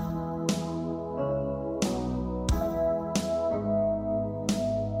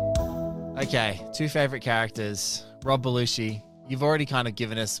 Okay, two favorite characters. Rob Belushi. You've already kind of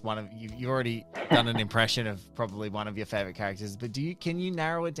given us you've already done an impression of probably one of your favorite characters, but can you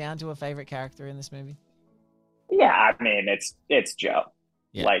narrow it down to a favorite character in this movie? Yeah, I mean, it's Joe.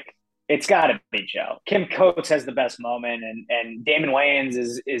 Yeah. Like, It's got to be Joe. Kim Coates has the best moment, and Damon Wayans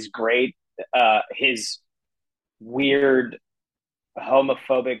is great. His weird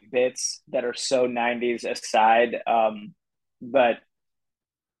homophobic bits that are so 90s aside, but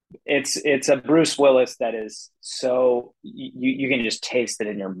it's a Bruce Willis that is so you can just taste it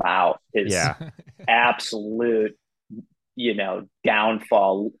in your mouth. His absolute,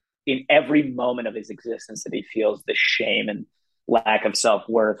 downfall in every moment of his existence, that he feels the shame and lack of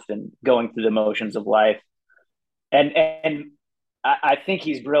self-worth and going through the motions of life. And I think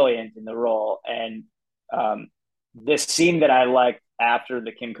he's brilliant in the role. And this scene that I like after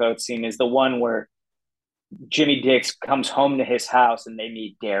the Kim Coates scene is the one where Jimmy Dix comes home to his house and they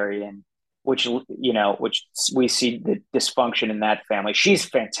meet Darian, which we see the dysfunction in that family. She's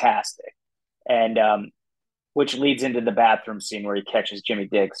fantastic. And which leads into the bathroom scene where he catches Jimmy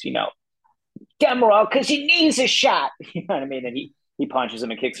Dix, Demerol, because he needs a shot. You know what I mean? And he punches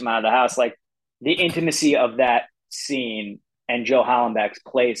him and kicks him out of the house. Like, the intimacy of that scene and Joe Hallenbeck's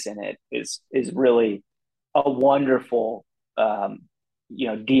place in it is really a wonderful,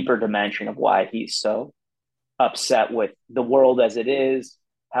 deeper dimension of why he's so upset with the world as it is,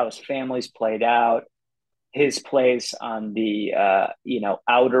 how his family's played out, his place on the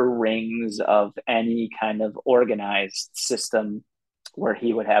outer rings of any kind of organized system where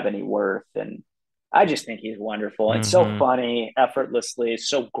he would have any worth. And I just think he's wonderful and so funny, effortlessly,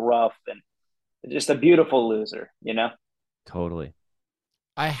 so gruff, and just a beautiful loser, Totally.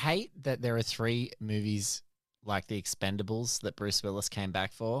 I hate that there are 3 movies like The Expendables that Bruce Willis came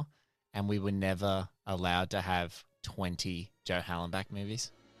back for, and we were never allowed to have 20 Joe Hallenbeck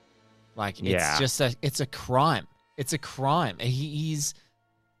movies. Like, it's just it's a crime. It's a crime. He's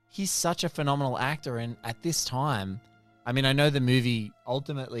such a phenomenal actor, and at this time, I mean, I know the movie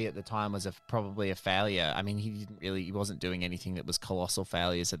ultimately at the time was probably a failure. I mean, he wasn't doing anything that was colossal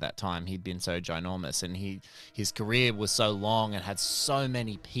failures at that time. He'd been so ginormous, and his career was so long and had so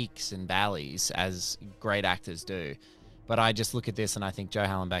many peaks and valleys, as great actors do. But I just look at this and I think Joe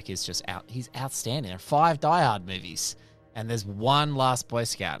Hallenbeck is just he's outstanding. There are 5 Die Hard movies and there's 1 Last Boy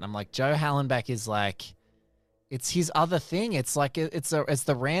Scout. And I'm like, Joe Hallenbeck is like, it's his other thing. It's like, it's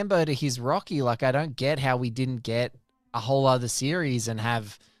the Rambo to his Rocky. Like, I don't get how we didn't get a whole other series and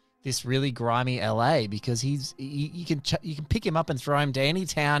have this really grimy LA, because you can pick him up and throw him to any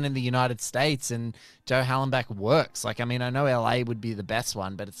town in the United States and Joe Hallenbeck works. Like, I mean, I know LA would be the best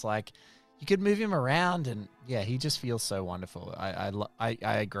one, but it's like, you could move him around, and yeah, he just feels so wonderful. I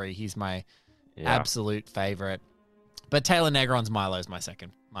agree. He's my absolute favorite. But Taylor Negron's Milo's my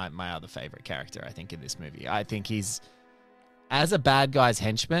other favorite character, I think, in this movie. I think he's, as a bad guy's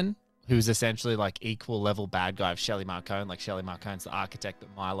henchman, who's essentially like equal level bad guy of Shelley Marcone. Like, Shelley Marcone's the architect, but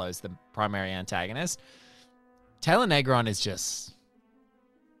Milo's the primary antagonist. Taylor Negron is just,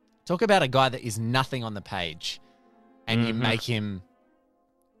 talk about a guy that is nothing on the page, and you make him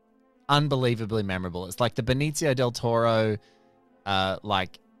unbelievably memorable. It's like the Benicio del Toro,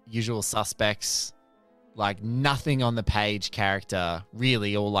 like Usual Suspects, like nothing on the page character,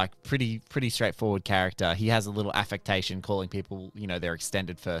 really, or like pretty straightforward character. He has a little affectation calling people, their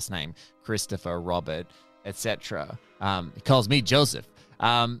extended first name, Christopher, Robert, etc. He calls me Joseph.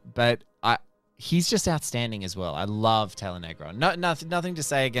 But he's just outstanding as well. I love Taylor Negron. Nothing to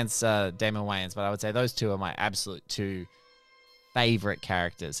say against Damon Wayans, but I would say those 2 are my absolute 2 favorite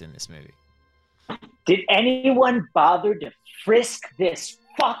characters in this movie. Did anyone bother to frisk this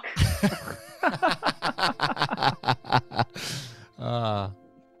fuck?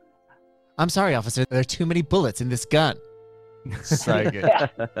 I'm sorry, officer. There are too many bullets in this gun. So good.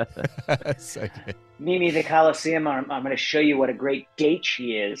 So good. Mimi the Coliseum, I'm going to show you what a great date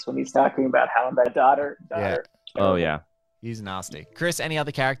she is, when he's talking about Hallenbeck's daughter. Yeah. Oh, yeah. He's nasty. Chris, any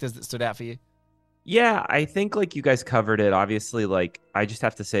other characters that stood out for you? Yeah, I think like you guys covered it. Obviously, like, I just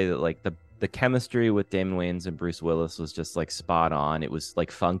have to say that like the chemistry with Damon Wayans and Bruce Willis was just like spot on. It was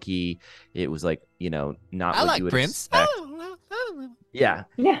like funky. It was like, not I what like you would Prince. expect. Yeah.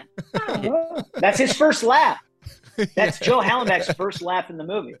 Yeah. That's his first laugh. That's Joe Hallenbeck's first laugh in the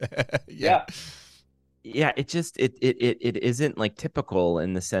movie. Yeah. Yeah, it just it isn't like typical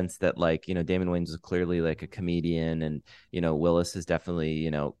in the sense that, like, Damon Wayans is clearly like a comedian, and Willis is definitely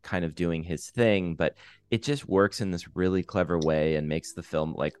kind of doing his thing, but it just works in this really clever way and makes the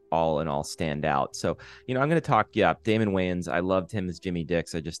film like all in all stand out. So I'm going to talk Damon Wayans. I loved him as Jimmy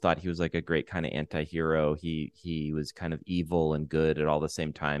Dix. I just thought he was like a great kind of anti-hero. He was kind of evil and good at all the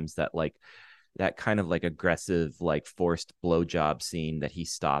same times. That kind of like aggressive, like forced blowjob scene that he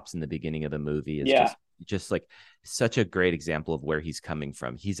stops in the beginning of the movie is just just like such a great example of where he's coming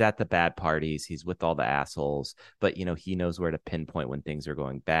from. He's at the bad parties, he's with all the assholes, but he knows where to pinpoint when things are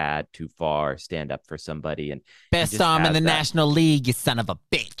going bad, too far, stand up for somebody. And best arm in the National League, you son of a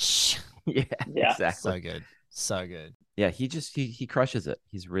bitch. Yeah, exactly. So good. So good. Yeah, he crushes it.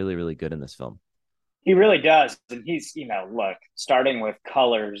 He's really, really good in this film. He really does. And he's, look, starting with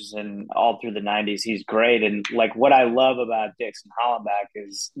Colors and all through the 90s, he's great. And like what I love about Dixon Hollenbach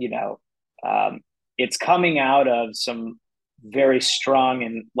is, it's coming out of some very strong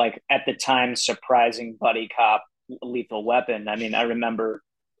and like at the time surprising buddy cop Lethal Weapon. I mean, I remember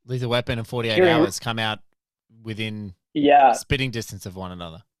Lethal Weapon and 48 Hours come out within spitting distance of one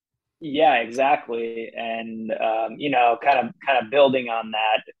another. Yeah, exactly. And, kind of building on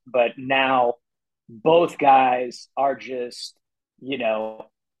that. But now both guys are just,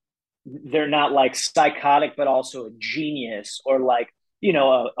 they're not like psychotic, but also a genius or like,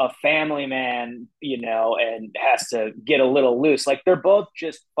 a family man, and has to get a little loose. Like they're both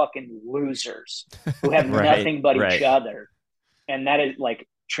just fucking losers who have nothing but each other. And that is like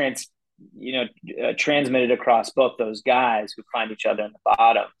transmitted across both those guys who find each other in the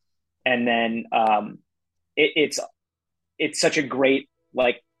bottom. And then it's such a great,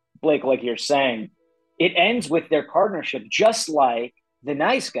 like Blake, like you're saying, it ends with their partnership, just like The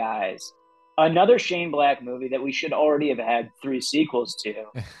Nice Guys, another Shane Black movie that we should already have had 3 sequels to.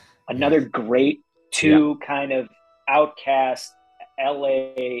 Another great two kind of outcast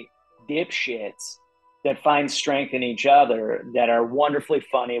LA dipshits that find strength in each other, that are wonderfully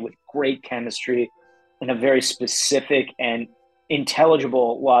funny with great chemistry in a very specific and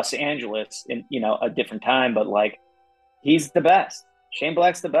intelligible Los Angeles in, a different time, but like he's the best. Shane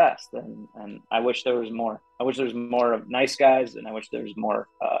Black's the best, and I wish there was more. I wish there was more of Nice Guys, and I wish there was more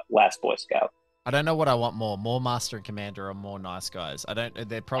Last Boy Scout. I don't know what I want more Master and Commander or more Nice Guys.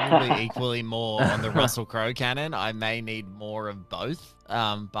 They're probably equally more on the Russell Crowe canon. I may need more of both,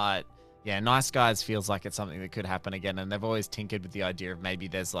 but yeah, Nice Guys feels like it's something that could happen again, and they've always tinkered with the idea of maybe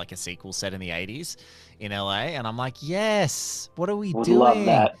there's like a sequel set in the 80s in LA, and I'm like, yes, what are we doing? Love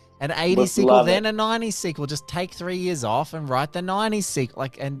that. An 80s sequel, then a 90s sequel. Just take 3 years off and write the 90s sequel.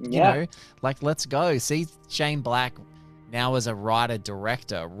 Let's go. See Shane Black now as a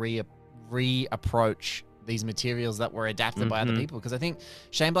writer-director reapproach these materials that were adapted by other people. Because I think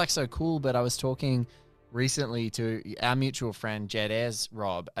Shane Black's so cool, but I was talking recently to our mutual friend Jed Ayres,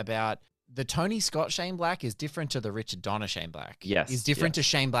 Rob, about the Tony Scott Shane Black is different to the Richard Donner Shane Black. Yes. He's different to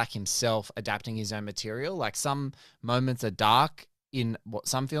Shane Black himself adapting his own material. Like some moments are dark in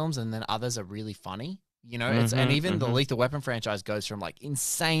some films, and then others are really funny. And even the Lethal Weapon franchise goes from like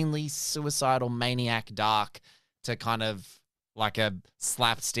insanely suicidal maniac dark to kind of like a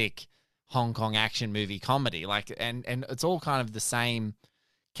slapstick Hong Kong action movie comedy. Like, and it's all kind of the same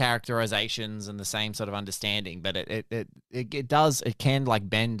characterizations and the same sort of understanding, but it can like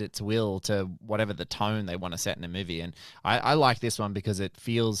bend its will to whatever the tone they want to set in a movie. And I like this one because it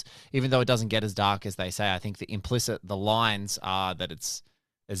feels, even though it doesn't get as dark as they say, I think the lines are that it's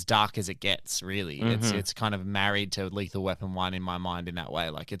as dark as it gets, really. It's kind of married to Lethal Weapon 1 in my mind in that way.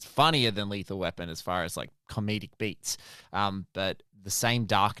 Like it's funnier than Lethal Weapon as far as like comedic beats, but the same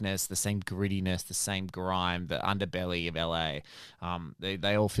darkness, the same grittiness, the same grime, the underbelly of LA.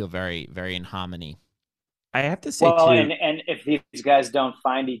 They all feel very, very in harmony. I have to say, and if these guys don't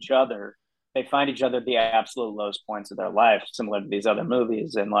find each other, they find each other at the absolute lowest points of their life, similar to these other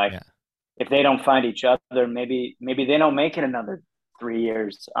movies. And if they don't find each other, maybe they don't make it another 3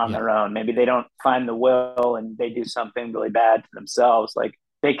 years on their own. Maybe they don't find the will and they do something really bad to themselves. Like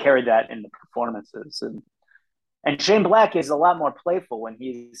they carry that in the performances. And Shane Black is a lot more playful when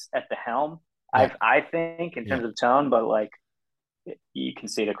he's at the helm, I think, in terms of tone, but like you can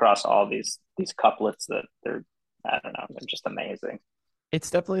see it across all these couplets that they're just amazing. It's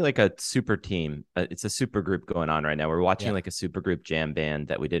definitely like a super team. It's a super group going on right now. We're watching like a super group jam band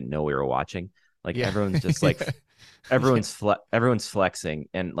that we didn't know we were watching. Like everyone's just like, everyone's flexing,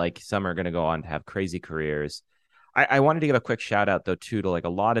 and like some are going to go on to have crazy careers. I wanted to give a quick shout out though too to like a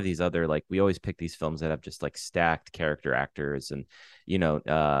lot of these other, like we always pick these films that have just like stacked character actors, and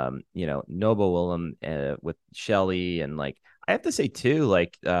Noble Willem with Shelley, and like I have to say too,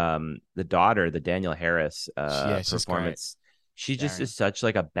 like the daughter, the Danielle Harris performance, she just is such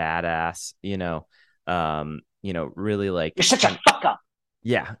like a badass, really like you're such a fuck up.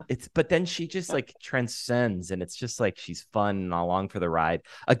 Yeah, but then she just like transcends, and it's just like she's fun and along for the ride.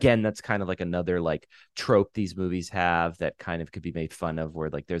 Again, that's kind of like another like trope these movies have that kind of could be made fun of, where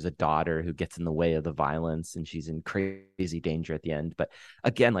like there's a daughter who gets in the way of the violence and she's in crazy danger at the end. But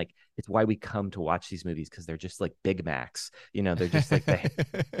again, like it's why we come to watch these movies, because they're just like Big Macs. They're just like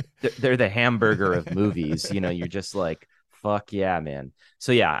they're the hamburger of movies. You're just like, fuck yeah, man.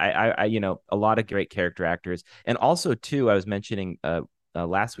 So yeah, I a lot of great character actors, and also too, I was mentioning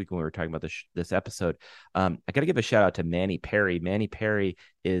last week when we were talking about this episode, I got to give a shout out to Manny Perry. Manny Perry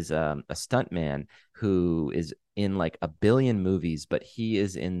is a stuntman who is in like a billion movies, but he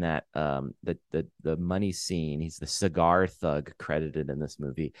is in that the money scene. He's the cigar thug credited in this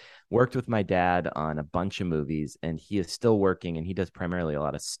movie. Worked with my dad on a bunch of movies, and he is still working, and he does primarily a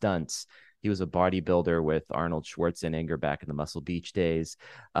lot of stunts. He was a bodybuilder with Arnold Schwarzenegger back in the Muscle Beach days.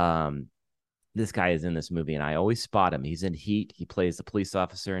 This guy is in this movie, and I always spot him. He's in Heat. He plays a police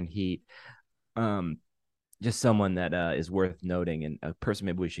officer in Heat. Just someone that is worth noting, and a person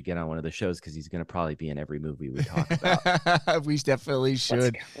maybe we should get on one of the shows, because he's going to probably be in every movie we talk about. We definitely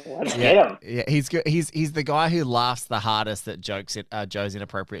should. Let's get him. Yeah, he's good. He's the guy who laughs the hardest at Joe's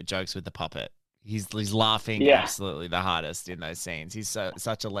inappropriate jokes with the puppet. He's laughing absolutely the hardest in those scenes. He's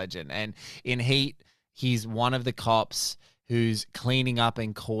such a legend. And in Heat, he's one of the cops who's cleaning up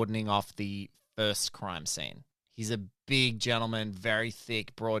and cordoning off the first crime scene. He's a big gentleman, very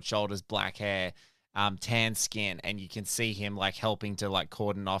thick, broad shoulders, black hair, tan skin, and you can see him like helping to like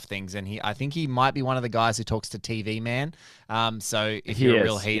cordon off things. And I think he might be one of the guys who talks to TV Man. So if you're a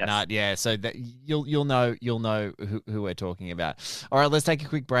real Heat nut, yeah. So that you'll know who we're talking about. All right, let's take a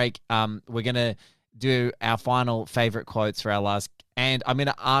quick break. We're gonna do our final favorite quotes for our last, and I'm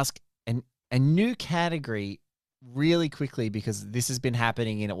gonna ask a new category really quickly, because this has been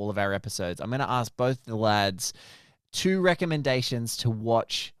happening in all of our episodes. I'm going to ask both the lads 2 recommendations to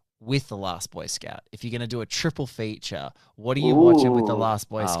watch with The Last Boy Scout. If you're going to do a triple feature, what are you watching with The Last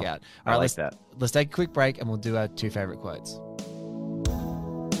Boy Scout? All right, let's take a quick break, and we'll do our 2 favorite quotes.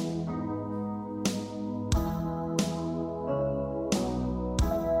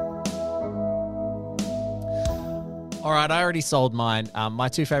 All right, I already sold mine. My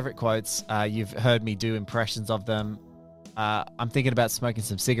 2 favorite quotes, you've heard me do impressions of them. I'm thinking about smoking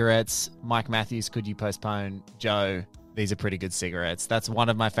some cigarettes. Mike Matthews, could you postpone? Joe, these are pretty good cigarettes. That's one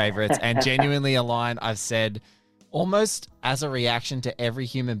of my favorites, and genuinely a line I've said almost as a reaction to every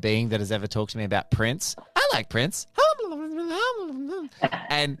human being that has ever talked to me about Prince. I like Prince.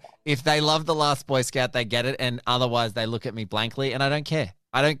 And if they love The Last Boy Scout, they get it, and otherwise they look at me blankly, and I don't care.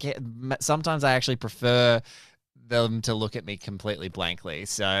 Sometimes I actually prefer them to look at me completely blankly.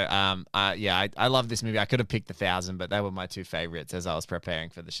 So, I love this movie. I could have picked 1,000, but they were my 2 favorites as I was preparing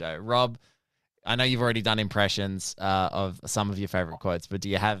for the show. Rob, I know you've already done impressions of some of your favorite quotes, but do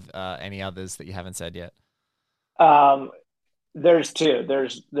you have any others that you haven't said yet? There's 2.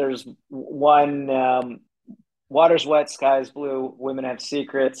 There's one, water's wet, sky's blue, women have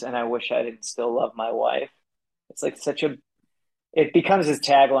secrets, and I wish I didn't still love my wife. It's like it becomes his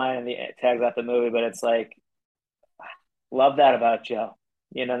tagline, and it tags out the movie, but it's like, love that about Joe.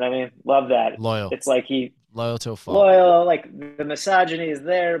 You know what I mean? Love that. Loyal. It's like loyal to a fault. Loyal, like the misogyny is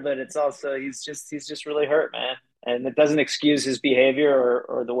there, but it's also he's just really hurt, man. And it doesn't excuse his behavior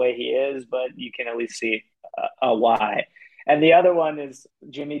or the way he is, but you can at least see a why. And the other one is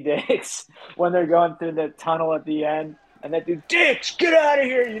Jimmy Dix when they're going through the tunnel at the end, and that dude, Dix, get out of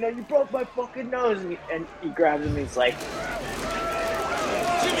here! You broke my fucking nose, and he grabs him. And he's like,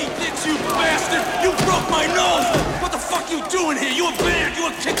 Jimmy Dix, you bastard! You broke my nose! What the fuck you doing here? You were banned! You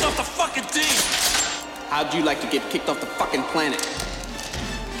were kicked off the fucking team! How'd you like to get kicked off the fucking planet?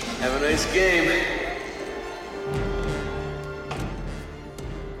 Have a nice game.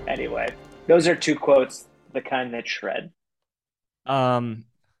 Anyway, those are 2 quotes, the kind that shred. I'm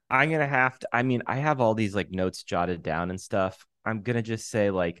gonna have to. I mean, I have all these like notes jotted down and stuff. I'm gonna just say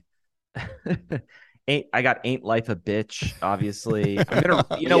like, ain't life a bitch? Obviously, I'm gonna.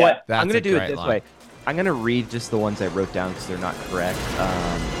 You know what? I'm gonna do it this way. I'm gonna read just the ones I wrote down because they're not correct.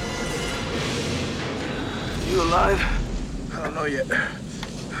 You alive? I don't know yet.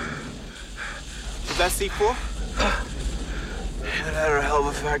 Was that C4? Either that or a hell of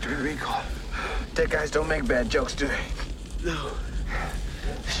a factory recall. Dead guys don't make bad jokes, do they? No.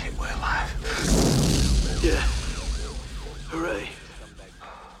 Shit, we're alive. Yeah. Hooray.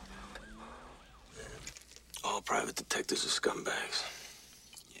 All private detectives are scumbags.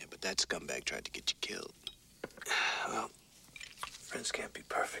 Yeah, but that scumbag tried to get you killed. Well, friends can't be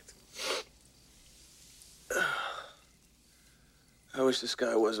perfect. I wish the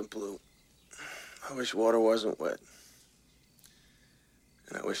sky wasn't blue. I wish water wasn't wet.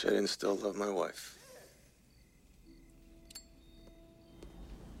 And I wish I didn't still love my wife.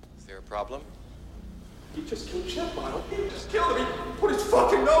 Is there a problem? He just killed Chet, Bono. He just killed him. He put his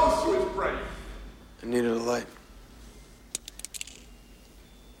fucking nose through his brain. I needed a light.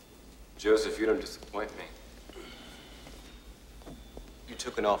 Joseph, you don't disappoint me. You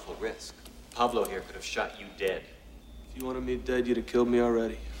took an awful risk. Pablo here could have shot you dead. If you wanted me dead, you'd have killed me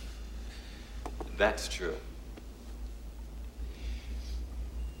already. That's true.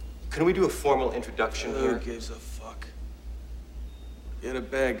 Can we do a formal introduction here? Who gives a fuck? You're the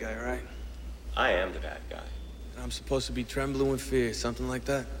bad guy, right? I am the bad guy. And I'm supposed to be trembling with fear, something like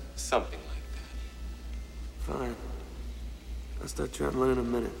that? Something like that. Fine. I'll start trembling in a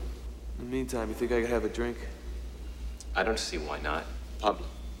minute. In the meantime, you think I could have a drink? I don't see why not. Pablo,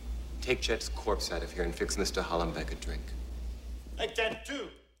 take Chet's corpse out of here and fix Mr. Hollenbeck a drink. Like that too.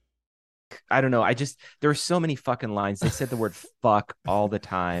 I don't know. There were so many fucking lines. They said the word fuck all the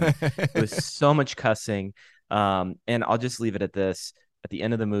time. It was so much cussing. And I'll just leave it at this. At the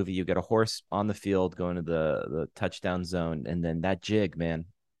end of the movie, you get a horse on the field going to the touchdown zone. And then that jig, man.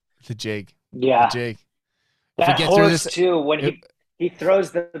 The jig. Yeah. The jig. That horse, too, when he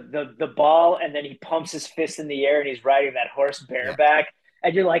throws the ball and then he pumps his fist in the air and he's riding that horse bareback. Yeah.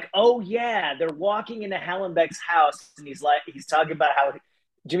 And you're like, oh, yeah, they're walking into Hallenbeck's house. And he's talking about how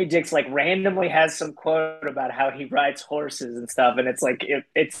Jimmy Dix randomly has some quote about how he rides horses and stuff. And it's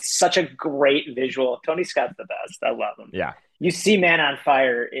it's such a great visual. Tony Scott's the best. I love him. Yeah. You see Man on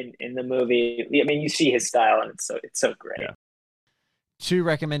Fire in the movie. I mean, you see his style and it's so great. Yeah. 2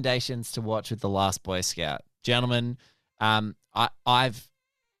 recommendations to watch with The Last Boy Scout. Gentlemen, I've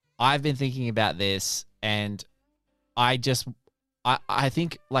been thinking about this, and I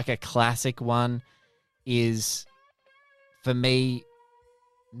think a classic one is, for me,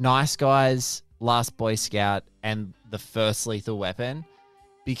 Nice Guys, Last Boy Scout, and the first Lethal Weapon,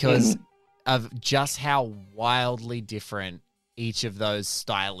 because of just how wildly different each of those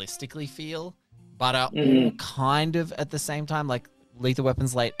stylistically feel, but are all kind of at the same time. Like Lethal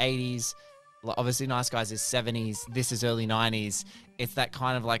Weapon's late 80s, obviously Nice Guys is 70s, this is early 90s. It's that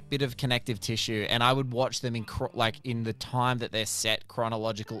kind of bit of connective tissue, and I would watch them in the time that they're set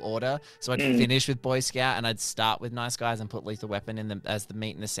chronological order. So I'd finish with Boy Scout and I'd start with Nice Guys and put Lethal Weapon in them as the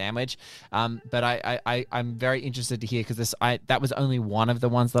meat in the sandwich. But I'm very interested to hear, because that was only one of the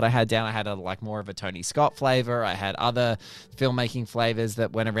ones that I had down. I had more of a Tony Scott flavor. I had other filmmaking flavors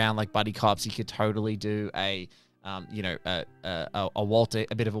that went around, like Buddy Cops. You could totally do a bit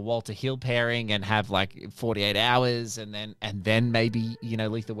of a Walter Hill pairing and have 48 Hours and then maybe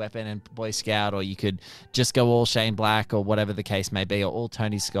Lethal Weapon and Boy Scout, or you could just go all Shane Black or whatever the case may be, or all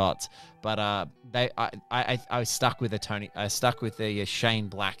Tony Scott. But I stuck with the Shane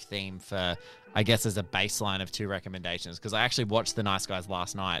Black theme for, I guess, as a baseline of 2 recommendations, because I actually watched The Nice Guys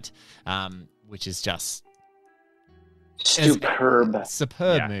last night, which is just superb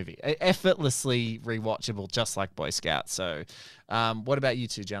movie, effortlessly rewatchable, just like Boy Scout. So what about you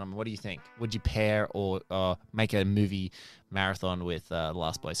 2 gentlemen? What do you think? Would you pair or make a movie marathon with The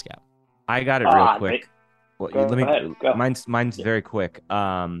Last Boy Scout? I got it real quick. Go. Mine's very quick.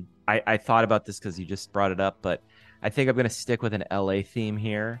 I thought about this because you just brought it up, but I think I'm gonna stick with an LA theme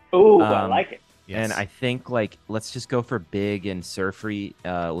here. Ooh, I like it. Yes. And I think let's just go for big and surfery.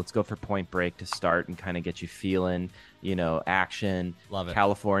 Let's go for Point Break to start and kind of get you feeling, action. Love it.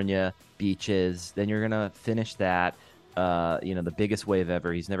 California, beaches. Then you're going to finish that, the biggest wave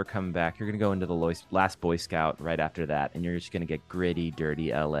ever. He's never coming back. You're going to go into the Last Boy Scout right after that. And you're just going to get gritty,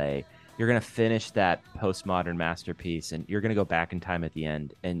 dirty LA. You're going to finish that postmodern masterpiece. And you're going to go back in time at the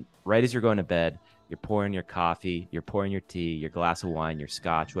end. And right as you're going to bed, you're pouring your coffee, you're pouring your tea, your glass of wine, your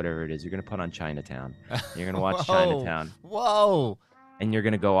scotch, whatever it is. You're going to put on Chinatown. You're going to watch Chinatown. Whoa. And you're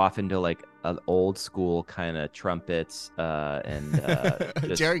going to go off into an old school kind of trumpets and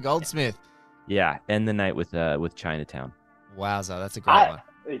just, Jerry Goldsmith. Yeah. End the night with Chinatown. Wowza. That's a great one.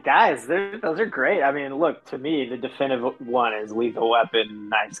 Guys, those are great. I mean, look, to me, the definitive one is Lethal Weapon,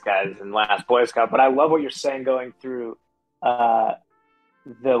 Nice Guys, and Last Boy Scout. But I love what you're saying going through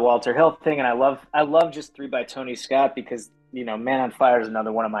the Walter Hill thing, and I love just 3 by Tony Scott, because Man on Fire is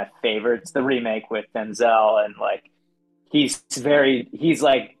another one of my favorites. The remake with Denzel, and he's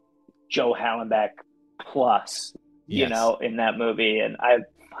like Joe Hallenbeck plus, yes, in that movie, and I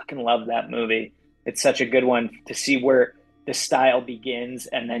fucking love that movie. It's such a good one to see where the style begins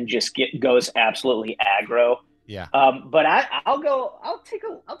and then just goes absolutely aggro. Yeah. But I'll take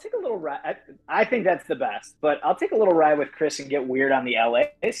a little ride. I think that's the best, but I'll take a little ride with Chris and get weird on the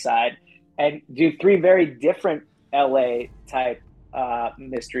LA side and do 3 very different LA type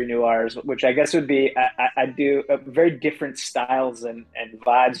mystery noirs, which I guess would be I do very different styles and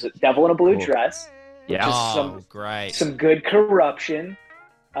vibes. Devil in a Blue Dress, yeah, great, some good corruption,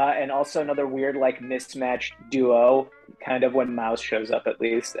 and also another weird like mismatched duo, kind of when Mouse shows up at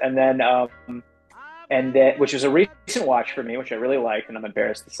least, and then which is a recent watch for me, which I really like, and I'm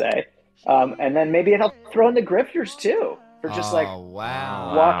embarrassed to say, and then maybe I'll throw in the Grifters too for just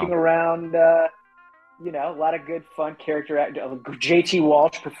walking around. A lot of good, fun character act. JT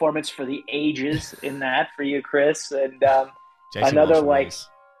Walsh performance for the ages in that for you, Chris. And another Walsh rules.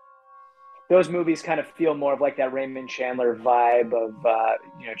 Those movies kind of feel more of like that Raymond Chandler vibe of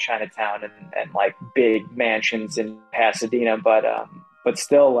Chinatown and like big mansions in Pasadena, but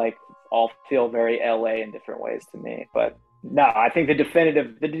still like all feel very LA in different ways to me. But no, I think the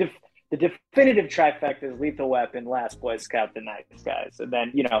definitive trifecta is Lethal Weapon, Last Boy Scout, The Nice Guys, and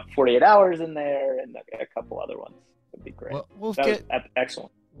then 48 Hours in there, and a couple other ones would be great. Well,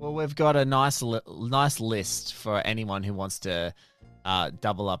 excellent. Well, we've got a nice list for anyone who wants to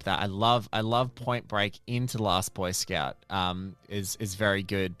double up that. I love Point Break into Last Boy Scout. Is very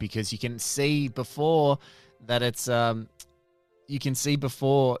good because you can see before that it's You can see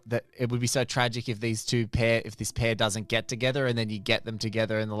before that it would be so tragic if this pair doesn't get together, and then you get them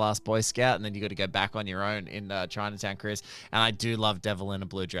together in The Last Boy Scout, and then you got to go back on your own in Chinatown, Chris. And I do love Devil in a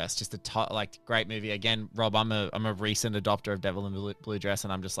Blue Dress, just a great movie. Again, Rob, I'm a recent adopter of Devil in a Blue Dress,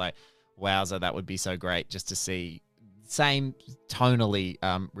 and I'm just like, wowza, that would be so great just to see. Same tonally,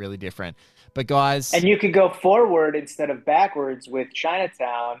 really different. But guys, and you could go forward instead of backwards with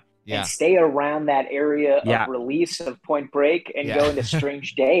Chinatown. Yeah. And stay around that area of release of Point Break and go into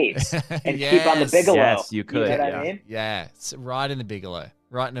Strange Days and keep on the Bigelow. Yes, you could. You know what I mean? Yeah, it's right in the Bigelow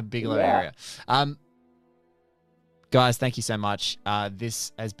area. Guys, thank you so much.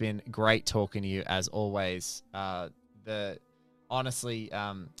 This has been great talking to you as always. Honestly,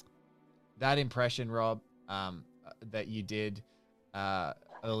 that impression, Rob, that you did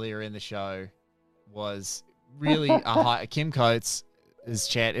earlier in the show was really a high. Kim Coates. His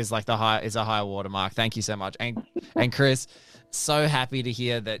chat is like a high watermark. Thank you so much. And Chris, so happy to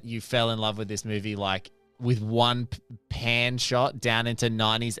hear that you fell in love with this movie, like with one pan shot down into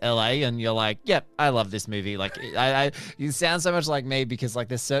 90s LA. And you're like, yep, I love this movie. Like you sound so much like me because like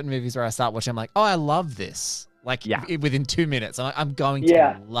there's certain movies where I start watching, I'm like, oh, I love this. Like within 2 minutes, I'm going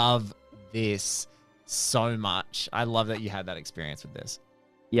to love this so much. I love that you had that experience with this.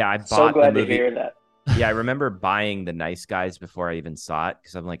 Yeah. I bought so glad the movie. To hear that. Yeah, I remember buying The Nice Guys before I even saw it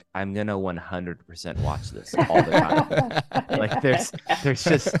because I'm like, I'm gonna 100% watch this all the time. Like,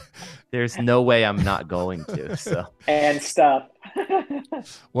 there's no way I'm not going to. So and stuff.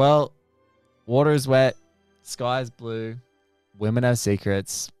 Well, water is wet, sky is blue, women have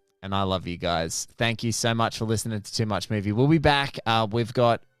secrets, and I love you guys. Thank you so much for listening to Too Much Movie. We'll be back.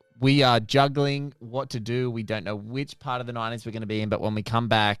 We are juggling what to do. We don't know which part of the 90s we're going to be in, but when we come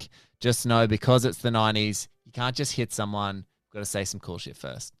back, just know because it's the 90s, you can't just hit someone. You've got to say some cool shit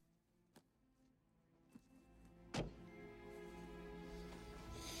first.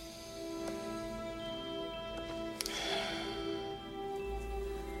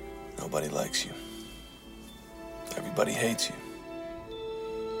 Nobody likes you. Everybody hates you.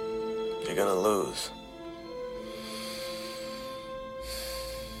 You're gonna lose.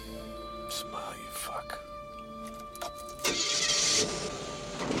 Smile, you fuck.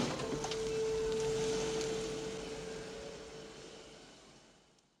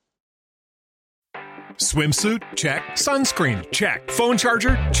 Swimsuit? Check. Sunscreen? Check. Phone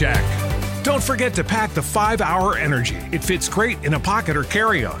charger? Check. Don't forget to pack the 5-Hour Energy. It fits great in a pocket or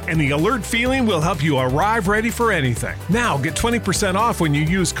carry-on, and the alert feeling will help you arrive ready for anything. Now get 20% off when you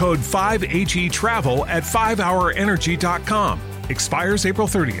use code 5HETRAVEL at 5hourenergy.com. Expires April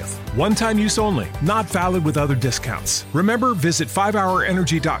 30th. One-time use only. Not valid with other discounts. Remember, visit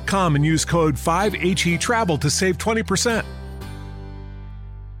 5hourenergy.com and use code 5HETRAVEL to save 20%.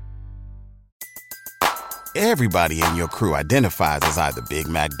 Everybody in your crew identifies as either Big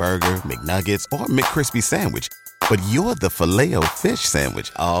Mac Burger, McNuggets, or McCrispy Sandwich. But you're the Filet-O-Fish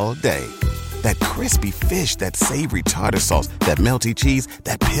Sandwich all day. That crispy fish, that savory tartar sauce, that melty cheese,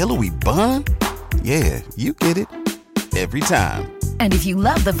 that pillowy bun. Yeah, you get it. Every time. And if you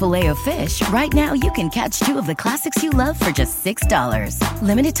love the Filet-O-Fish, right now you can catch 2 of the classics you love for just $6.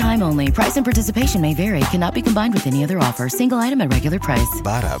 Limited time only. Price and participation may vary. Cannot be combined with any other offer. Single item at regular price.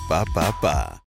 Ba-da-ba-ba-ba.